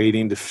months of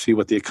waiting to see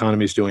what the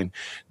economy is doing.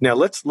 Now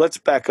let's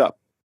back up.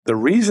 The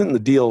reason the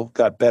deal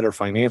got better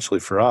financially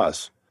for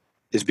us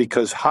is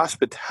because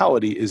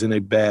hospitality is in a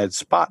bad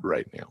spot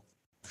right now.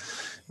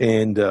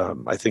 And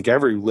I think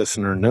every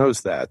listener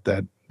knows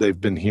that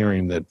they've been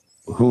hearing that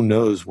who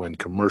knows when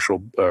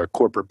commercial or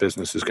corporate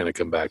business is going to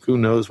come back. Who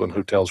knows when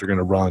hotels are going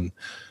to run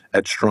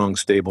at strong,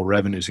 stable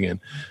revenues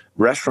again.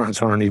 Restaurants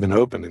aren't even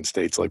open in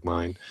states like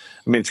mine.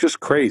 I mean, it's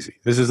just crazy.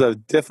 This is a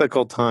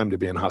difficult time to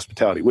be in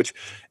hospitality, which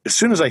as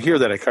soon as I hear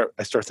that,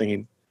 I start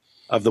thinking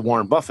of the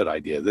Warren Buffett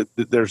idea that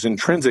there's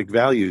intrinsic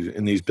value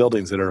in these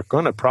buildings that are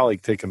going to probably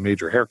take a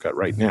major haircut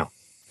right now.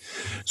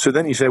 So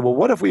then you say, well,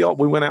 what if we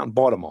went out and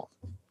bought them all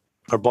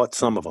or bought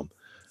some of them?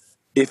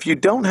 If you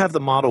don't have the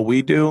model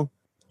we do,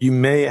 you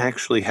may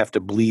actually have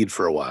to bleed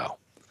for a while,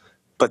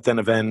 but then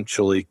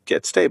eventually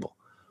get stable.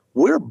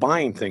 We're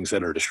buying things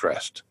that are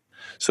distressed.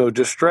 So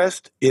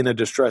distressed in a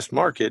distressed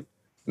market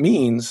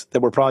means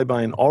that we're probably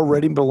buying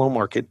already below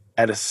market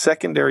at a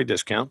secondary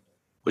discount,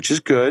 which is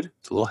good.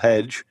 It's a little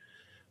hedge.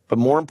 But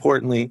more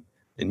importantly,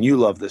 and you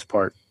love this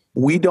part,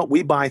 we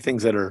buy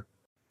things that are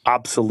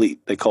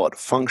obsolete. They call it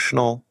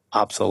functional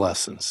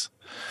obsolescence.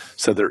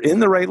 So they're in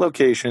the right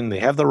location. They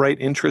have the right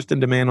interest and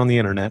demand on the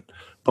internet.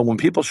 But when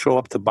people show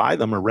up to buy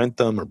them or rent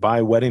them or buy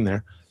a wedding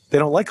there, they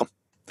don't like them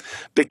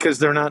because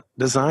they're not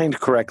designed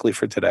correctly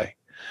for today.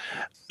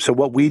 So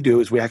what we do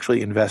is we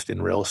actually invest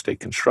in real estate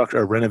construction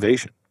or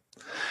renovation.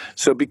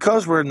 So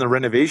because we're in the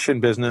renovation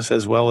business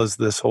as well as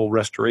this whole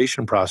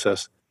restoration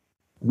process,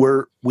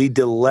 we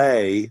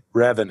delay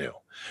revenue.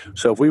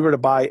 So if we were to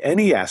buy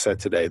any asset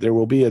today, there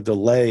will be a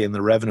delay in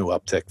the revenue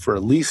uptick for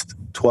at least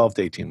 12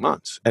 to 18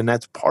 months. And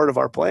that's part of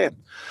our plan.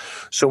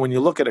 So when you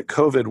look at a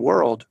COVID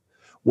world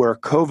where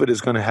COVID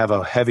is going to have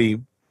a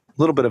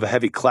little bit of a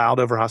heavy cloud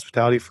over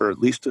hospitality for at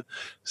least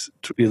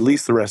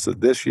the rest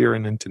of this year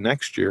and into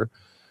next year,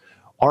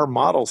 our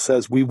model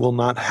says we will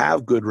not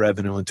have good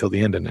revenue until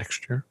the end of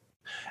next year.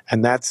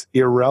 And that's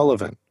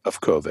irrelevant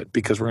of COVID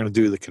because we're going to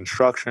do the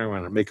construction, we're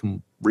going to make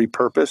them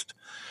repurposed,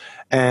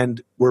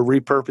 and we're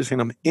repurposing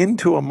them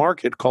into a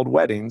market called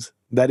weddings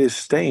that is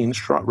staying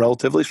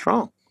relatively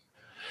strong.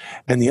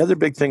 And the other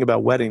big thing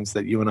about weddings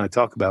that you and I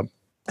talk about,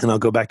 and I'll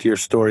go back to your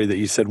story that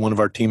you said one of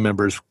our team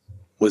members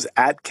was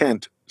at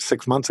Kent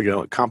 6 months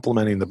ago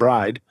complimenting the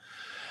bride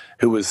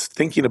who was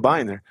thinking of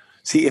buying there.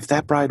 See, if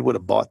that bride would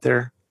have bought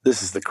there,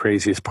 this is the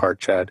craziest part,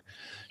 Chad.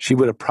 She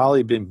would have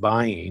probably been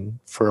buying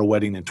for a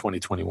wedding in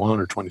 2021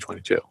 or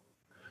 2022.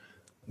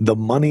 The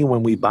money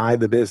when we buy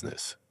the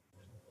business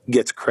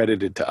gets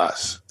credited to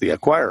us, the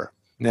acquirer.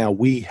 Now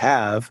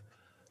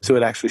so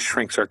it actually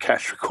shrinks our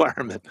cash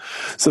requirement.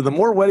 So the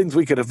more weddings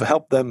we could have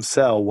helped them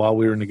sell while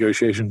we were in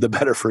negotiation, the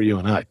better for you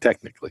and I,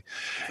 technically.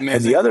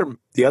 Amazing. And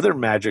the other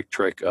magic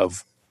trick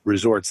of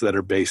resorts that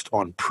are based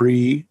on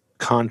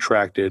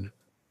pre-contracted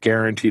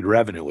guaranteed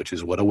revenue, which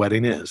is what a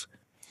wedding is,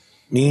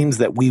 means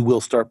that we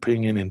will start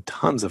putting in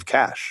tons of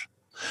cash.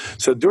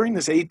 So during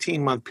this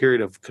 18-month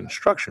period of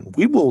construction,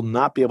 we will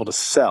not be able to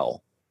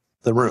sell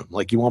the room.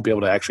 Like, you won't be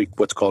able to actually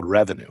what's called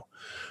revenue,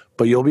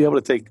 but you'll be able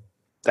to take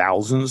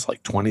thousands,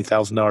 like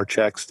 $20,000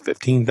 checks,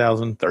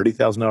 $15,000,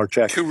 $30,000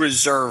 checks. To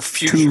reserve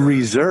future. To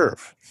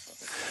reserve.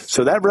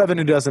 So that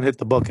revenue doesn't hit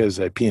the book as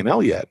a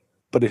P&L yet,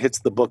 but it hits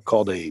the book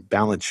called a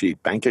balance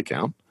sheet bank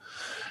account.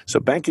 So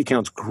bank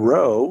accounts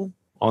grow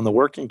on the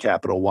working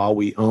capital while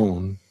we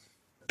own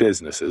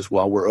businesses,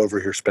 while we're over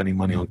here spending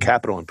money on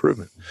capital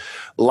improvement.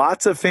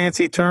 Lots of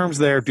fancy terms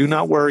there. Do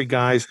not worry,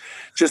 guys.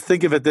 Just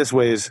think of it this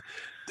way: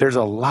 there's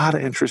a lot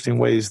of interesting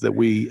ways that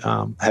we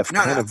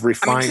have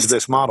refined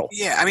this model.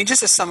 Yeah, I mean,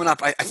 just to sum it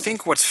up, I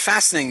think what's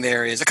fascinating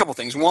there is a couple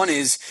things. One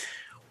is,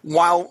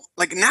 while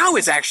like now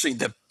is actually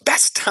the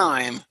best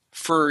time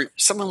for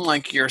someone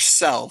like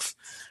yourself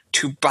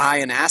to buy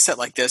an asset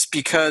like this,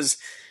 because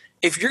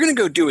if you're going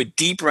to go do a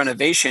deep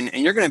renovation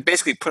and you're going to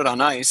basically put it on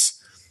ice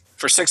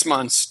for 6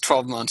 months,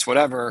 12 months,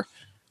 whatever,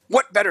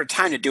 what better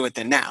time to do it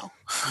than now?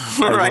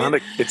 Right?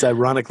 It's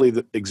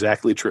ironically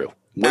exactly true.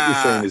 What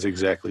you're saying is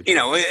exactly true. You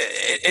know,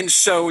 and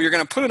so you're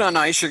going to put it on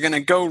ice, you're going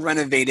to go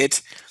renovate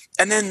it.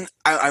 And then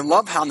I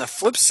love how on the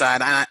flip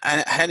side, I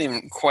hadn't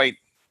even quite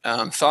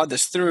thought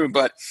this through,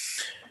 but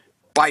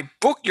by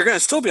book, you're going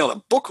to still be able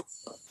to book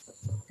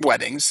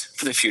weddings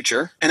for the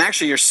future. And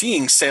actually you're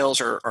seeing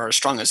sales are as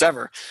strong as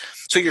ever.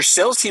 So your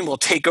sales team will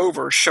take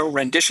over, show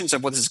renditions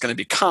of what this is going to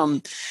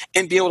become,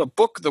 and be able to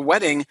book the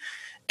wedding.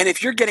 And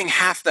if you're getting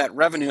half that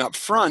revenue up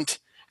front,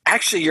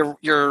 actually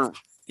your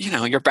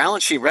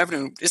balance sheet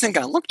revenue isn't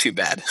going to look too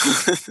bad.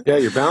 Yeah,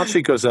 your balance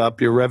sheet goes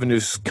up. Your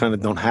revenues kind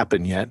of don't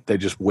happen yet. They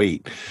just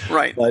wait.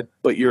 Right.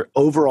 But your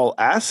overall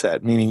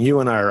asset, meaning you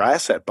and I are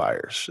asset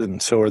buyers,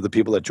 and so are the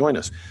people that join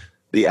us,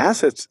 the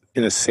asset's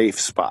in a safe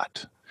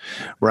spot.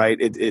 Right.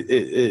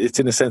 It's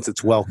in a sense,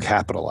 it's well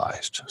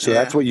capitalized. So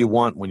that's what you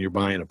want when you're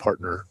buying a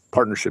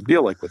partnership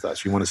deal like with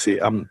us. You want to see,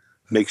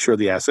 make sure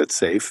the asset's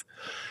safe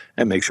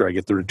and make sure I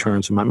get the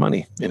returns of my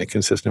money in a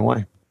consistent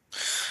way.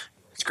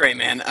 It's great,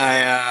 man.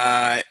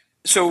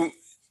 So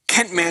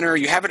Kent Manor,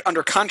 you have it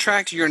under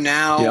contract. You're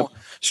now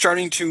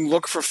starting to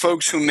look for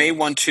folks who may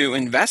want to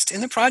invest in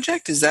the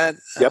project. Is that?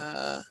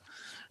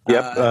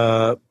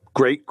 Yep.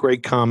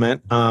 Great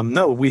comment.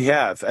 No, we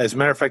have. As a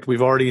matter of fact, we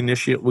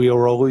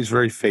are always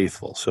very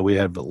faithful. So we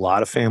have a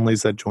lot of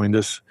families that joined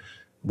us.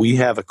 We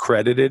have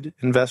accredited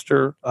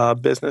investor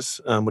business,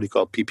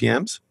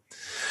 PPMs.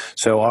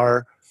 So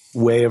our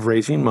way of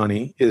raising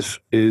money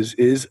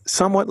is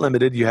somewhat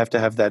limited. You have to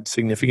have that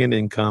significant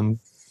income,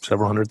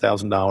 several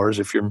 $100,000.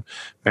 If you're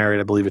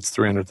married, I believe it's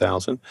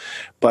 $300,000,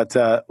 but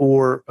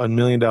or $1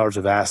 million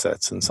of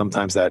assets, and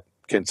sometimes that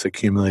gets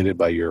accumulated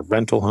by your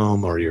rental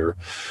home, or your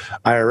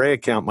IRA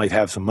account might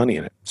have some money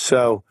in it.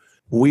 So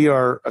we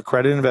are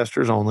accredited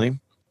investors only,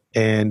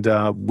 and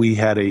we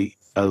had a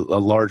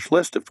large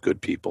list of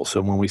good people. So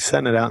when we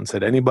sent it out and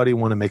said, anybody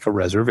want to make a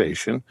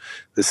reservation,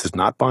 this is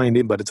not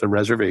binding, but it's a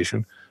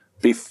reservation.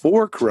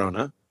 Before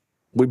Corona,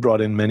 we brought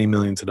in many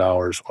millions of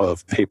dollars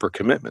of paper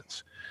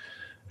commitments.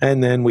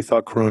 And then we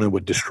thought Corona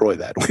would destroy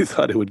that. We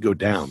thought it would go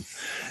down.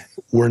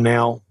 We're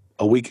now,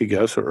 a week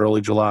ago, so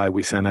early July,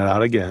 we sent it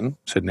out again,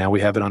 said now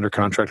we have it under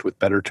contract with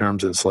better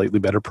terms and slightly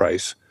better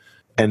price.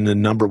 And the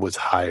number was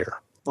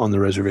higher on the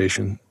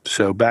reservation.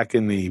 So back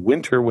in the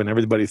winter, when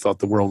everybody thought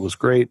the world was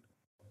great,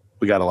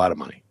 we got a lot of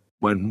money.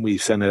 When we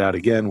sent it out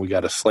again, we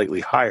got a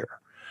slightly higher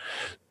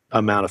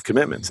amount of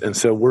commitments. And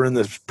so we're in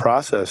this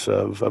process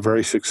of a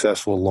very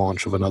successful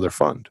launch of another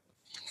fund.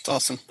 That's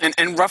awesome.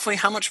 And roughly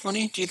how much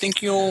money do you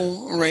think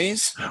you'll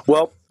raise?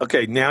 Well,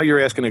 okay, now you're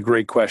asking a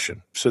great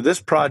question. So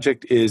this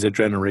project is a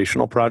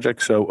generational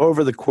project. So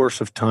over the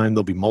course of time,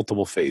 there'll be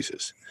multiple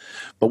phases.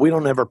 But we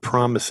don't ever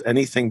promise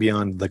anything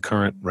beyond the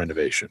current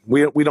renovation.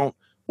 We don't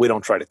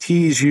try to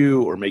tease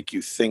you or make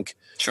you think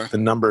the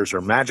numbers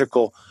are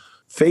magical.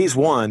 Phase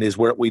one is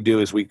what we do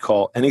is we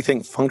call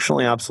anything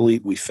functionally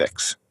obsolete, we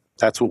fix.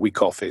 That's what we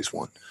call phase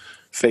one.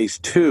 Phase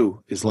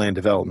two is land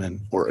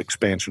development or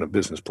expansion of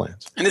business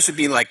plans. And this would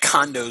be like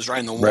condos right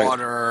in the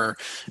water,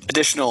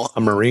 additional a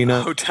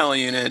marina, hotel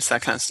units,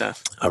 that kind of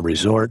stuff. A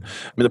resort.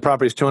 I mean, the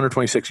property is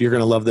 226. You're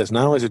going to love this.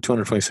 Not only is it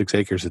 226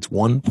 acres, it's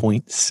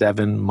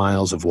 1.7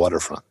 miles of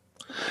waterfront.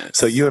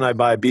 So you and I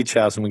buy a beach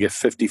house and we get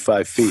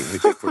 55 feet. And we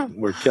think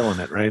we're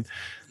killing it, right?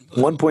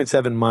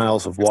 1.7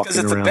 miles of walking because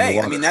it's around a bay. the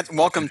water. I mean, that's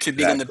welcome to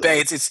being in the bay.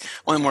 It's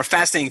one of the more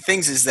fascinating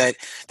things is that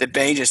the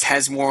bay just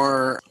has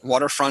more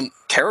waterfront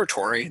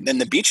territory than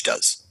the beach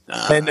does.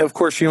 And of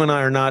course, you and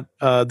I are not.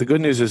 The good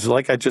news is,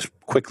 like I just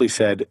quickly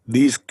said,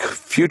 these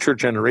future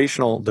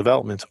generational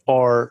developments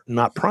are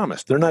not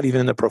promised. They're not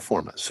even in the pro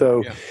forma.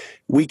 So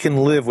we can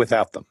live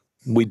without them.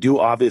 We do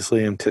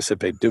obviously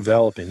anticipate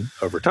developing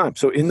over time.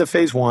 So in the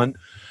phase one,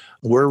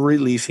 we're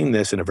releasing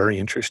this in a very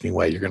interesting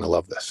way. You're going to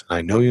love this.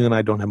 I know you and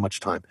I don't have much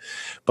time,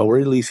 but we're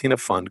releasing a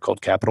fund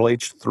called Capital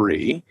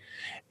H3.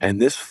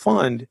 And this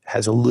fund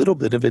has a little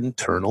bit of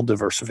internal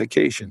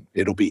diversification.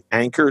 It'll be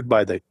anchored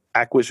by the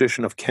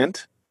acquisition of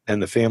Kent,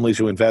 and the families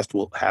who invest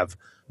will have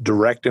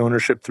direct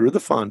ownership through the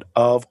fund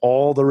of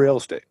all the real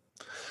estate.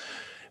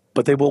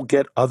 But they will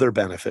get other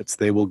benefits.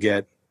 They will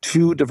get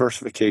 2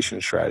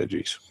 diversification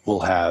strategies.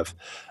 We'll have,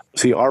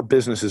 our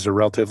businesses are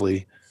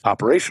relatively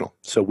operational.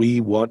 So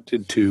we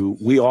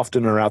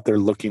often are out there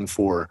looking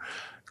for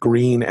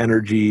green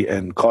energy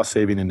and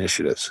cost-saving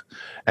initiatives.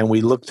 And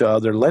we look to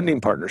other lending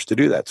partners to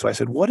do that. So I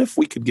said, what if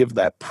we could give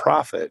that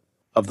profit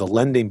of the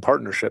lending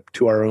partnership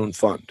to our own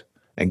fund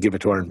and give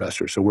it to our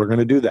investors? So we're going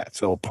to do that.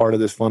 So part of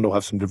this fund will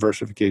have some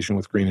diversification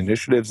with green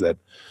initiatives that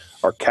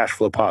are cash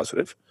flow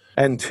positive.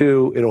 And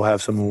 2, it'll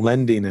have some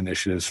lending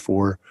initiatives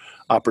for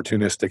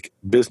opportunistic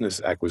business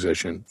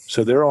acquisition.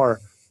 So there are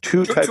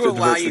 2 types of diversification. To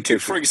allow you to,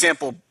 for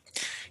example,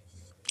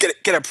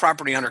 get a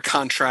property under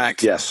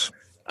contract. Yes.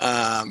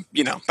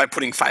 By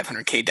putting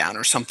 $500K down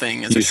or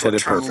something as a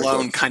short-term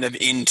loan kind of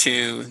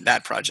into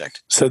that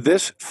project. So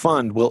this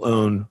fund will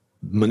own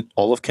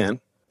all of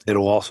Kent.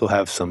 It'll also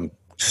have some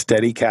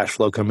steady cash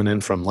flow coming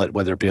in from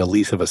whether it be a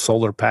lease of a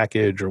solar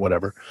package or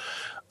whatever.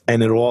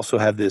 And it'll also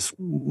have this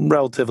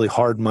relatively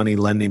hard money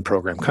lending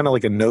program, kind of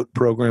like a note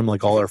program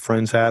like all our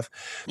friends have.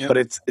 Yep. But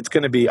it's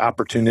going to be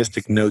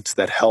opportunistic notes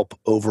that help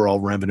overall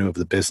revenue of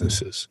the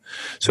businesses.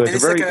 So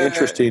it's a very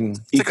interesting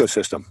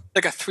ecosystem.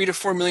 Like a $3 to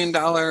 $4 million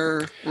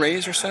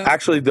raise or so?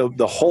 Actually,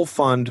 the whole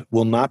fund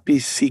will not be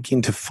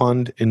seeking to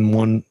fund in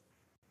one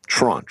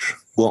tranche.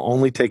 We'll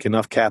only take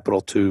enough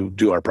capital to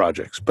do our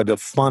projects. But the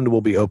fund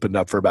will be opened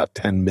up for about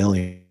 $10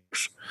 million.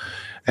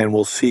 And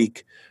we'll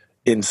seek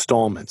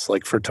installments.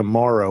 Like for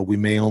tomorrow, we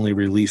may only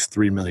release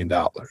 $3 million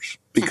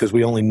because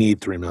we only need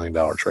 $3 million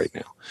right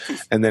now.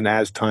 And then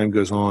as time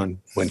goes on,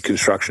 when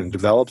construction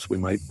develops, we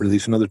might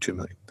release another $2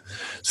 million.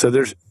 So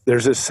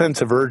there's a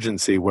sense of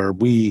urgency where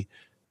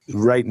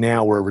right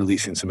now we're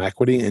releasing some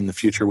equity. In the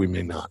future, we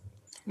may not.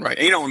 Right.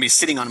 And you don't want to be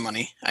sitting on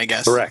money, I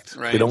guess. Correct.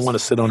 Right. We don't want to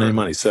sit on any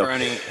money. So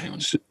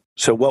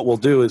what we'll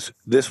do is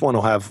this one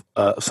will have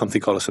something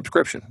called a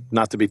subscription.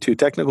 Not to be too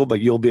technical,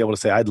 but you'll be able to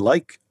say, I'd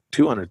like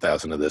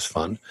 $200,000 of this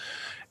fund,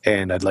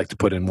 and I'd like to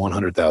put in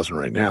 $100,000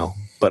 right now,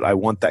 but I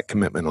want that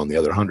commitment on the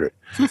other 100.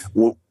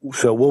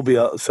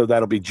 So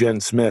that'll be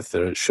Jen Smith.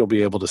 We'll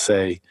be able to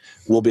say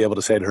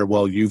to her,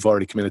 well, you've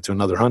already committed to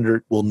another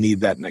 100. We'll need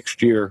that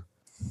next year.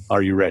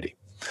 Are you ready?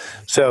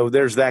 So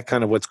there's that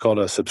kind of what's called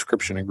a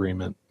subscription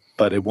agreement,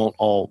 but we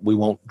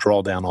won't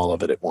draw down all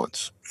of it at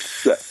once.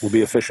 We'll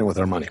be efficient with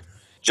our money.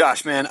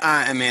 Josh, man,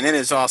 it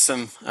is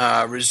awesome.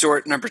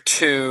 Resort number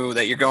 2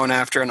 that you're going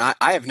after, and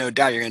I have no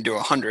doubt you're going to do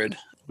 100.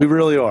 We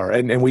really are,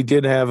 and we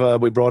did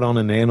have we brought on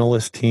an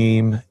analyst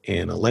team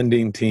and a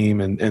lending team,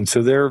 and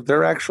so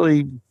there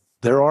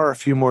are a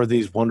few more of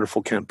these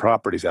wonderful Kent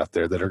properties out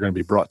there that are going to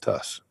be brought to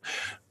us.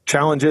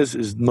 Challenge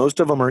is most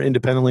of them are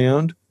independently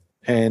owned,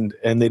 and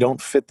they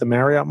don't fit the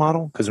Marriott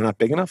model because they're not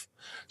big enough.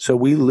 So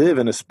we live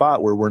in a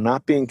spot where we're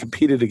not being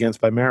competed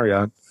against by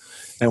Marriott.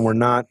 And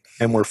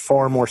we're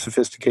far more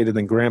sophisticated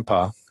than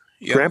Grandpa.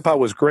 Yep. Grandpa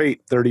was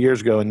great 30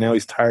 years ago, and now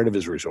he's tired of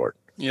his resort.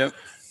 Yep.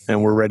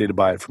 And we're ready to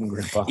buy it from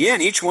Grandpa. Yeah,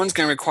 and each one's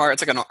going to require,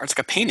 it's like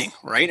a painting,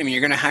 right? I mean, you're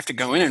going to have to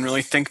go in and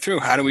really think through,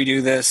 how do we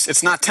do this?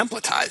 It's not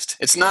templatized.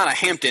 It's not a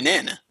Hampton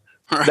Inn.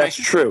 Right? That's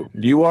true.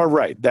 You are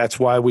right. That's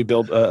why we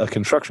built a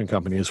construction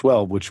company as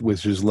well, which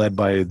is led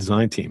by a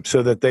design team,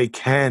 so that they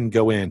can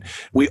go in.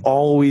 We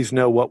always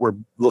know what we're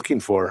looking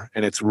for,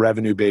 and it's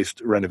revenue-based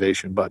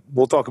renovation. But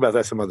we'll talk about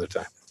that some other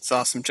time. That's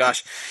awesome,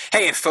 Josh.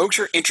 Hey, if folks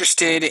are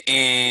interested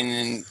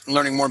in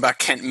learning more about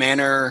Kent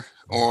Manor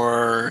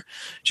or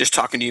just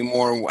talking to you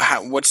more,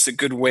 what's the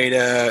good way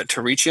to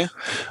reach you?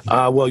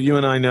 Well, you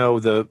and I know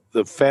the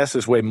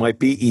fastest way might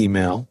be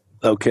email.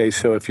 Okay,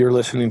 so if you're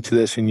listening to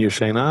this and you're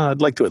saying, I'd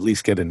like to at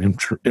least get an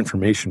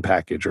information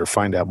package or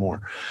find out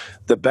more,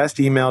 the best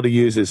email to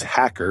use is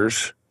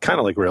hackers, kind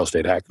of like real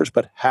estate hackers,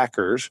 but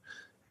hackers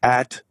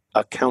at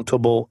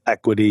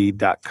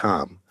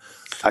accountableequity.com.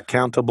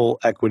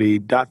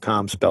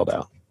 Accountableequity.com spelled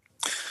out.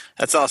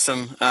 That's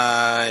awesome.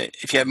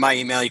 If you have my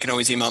email, you can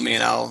always email me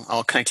and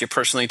I'll connect you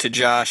personally to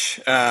Josh.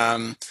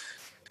 I'm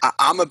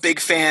a big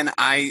fan.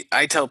 I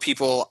tell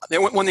people,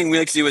 one thing we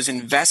like to do is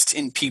invest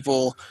in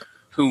people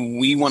who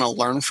we want to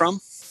learn from.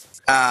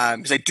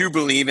 Because I do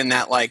believe in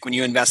that, like when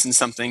you invest in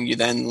something, you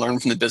then learn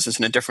from the business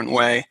in a different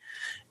way.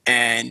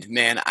 And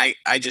man, I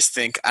just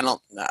think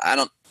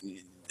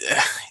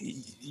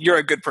you're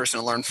a good person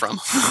to learn from.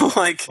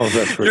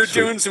 You're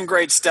doing some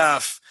great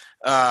stuff.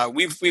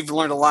 we've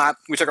learned a lot.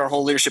 We took our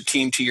whole leadership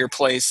team to your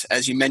place,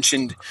 as you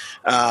mentioned,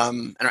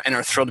 and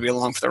are thrilled to be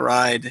along for the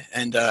ride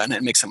and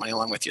make some money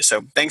along with you.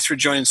 So thanks for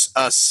joining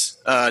us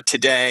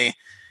today.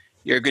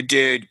 You're a good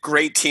dude.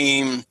 Great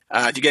team.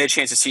 If you get a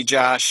chance to see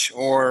Josh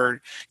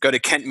or go to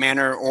Kent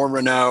Manor or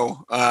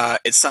Renault,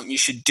 it's something you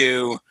should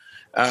do.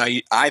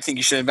 I think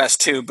you should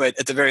invest too, but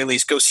at the very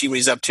least, go see what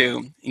he's up to.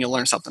 And you'll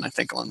learn something, I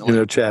think, along the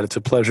way. Chad, it's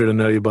a pleasure to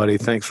know you, buddy.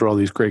 Thanks for all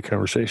these great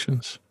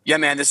conversations. Yeah,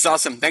 man, this is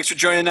awesome. Thanks for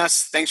joining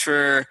us. Thanks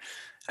for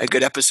a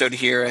good episode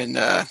here, and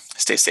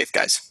stay safe,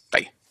 guys.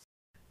 Bye.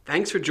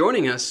 Thanks for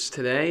joining us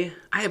today.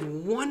 I have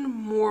one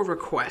more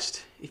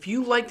request. If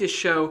you like this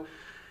show,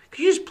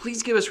 could you just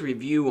please give us a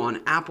review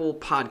on Apple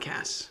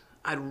Podcasts?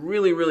 I'd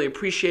really, really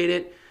appreciate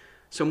it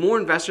so more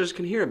investors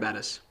can hear about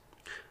us.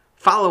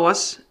 Follow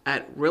us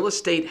at Real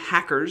Estate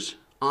Hackers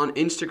on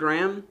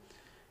Instagram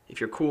if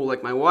you're cool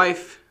like my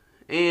wife.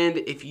 And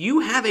if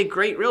you have a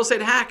great real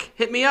estate hack,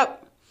 hit me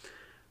up.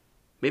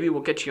 Maybe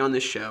we'll get you on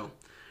this show.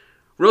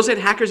 Real Estate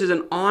Hackers is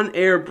an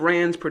on-air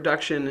brands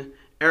production.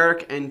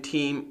 Eric and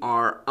team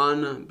are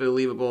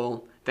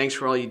unbelievable. Thanks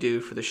for all you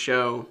do for the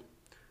show.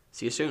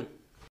 See you soon.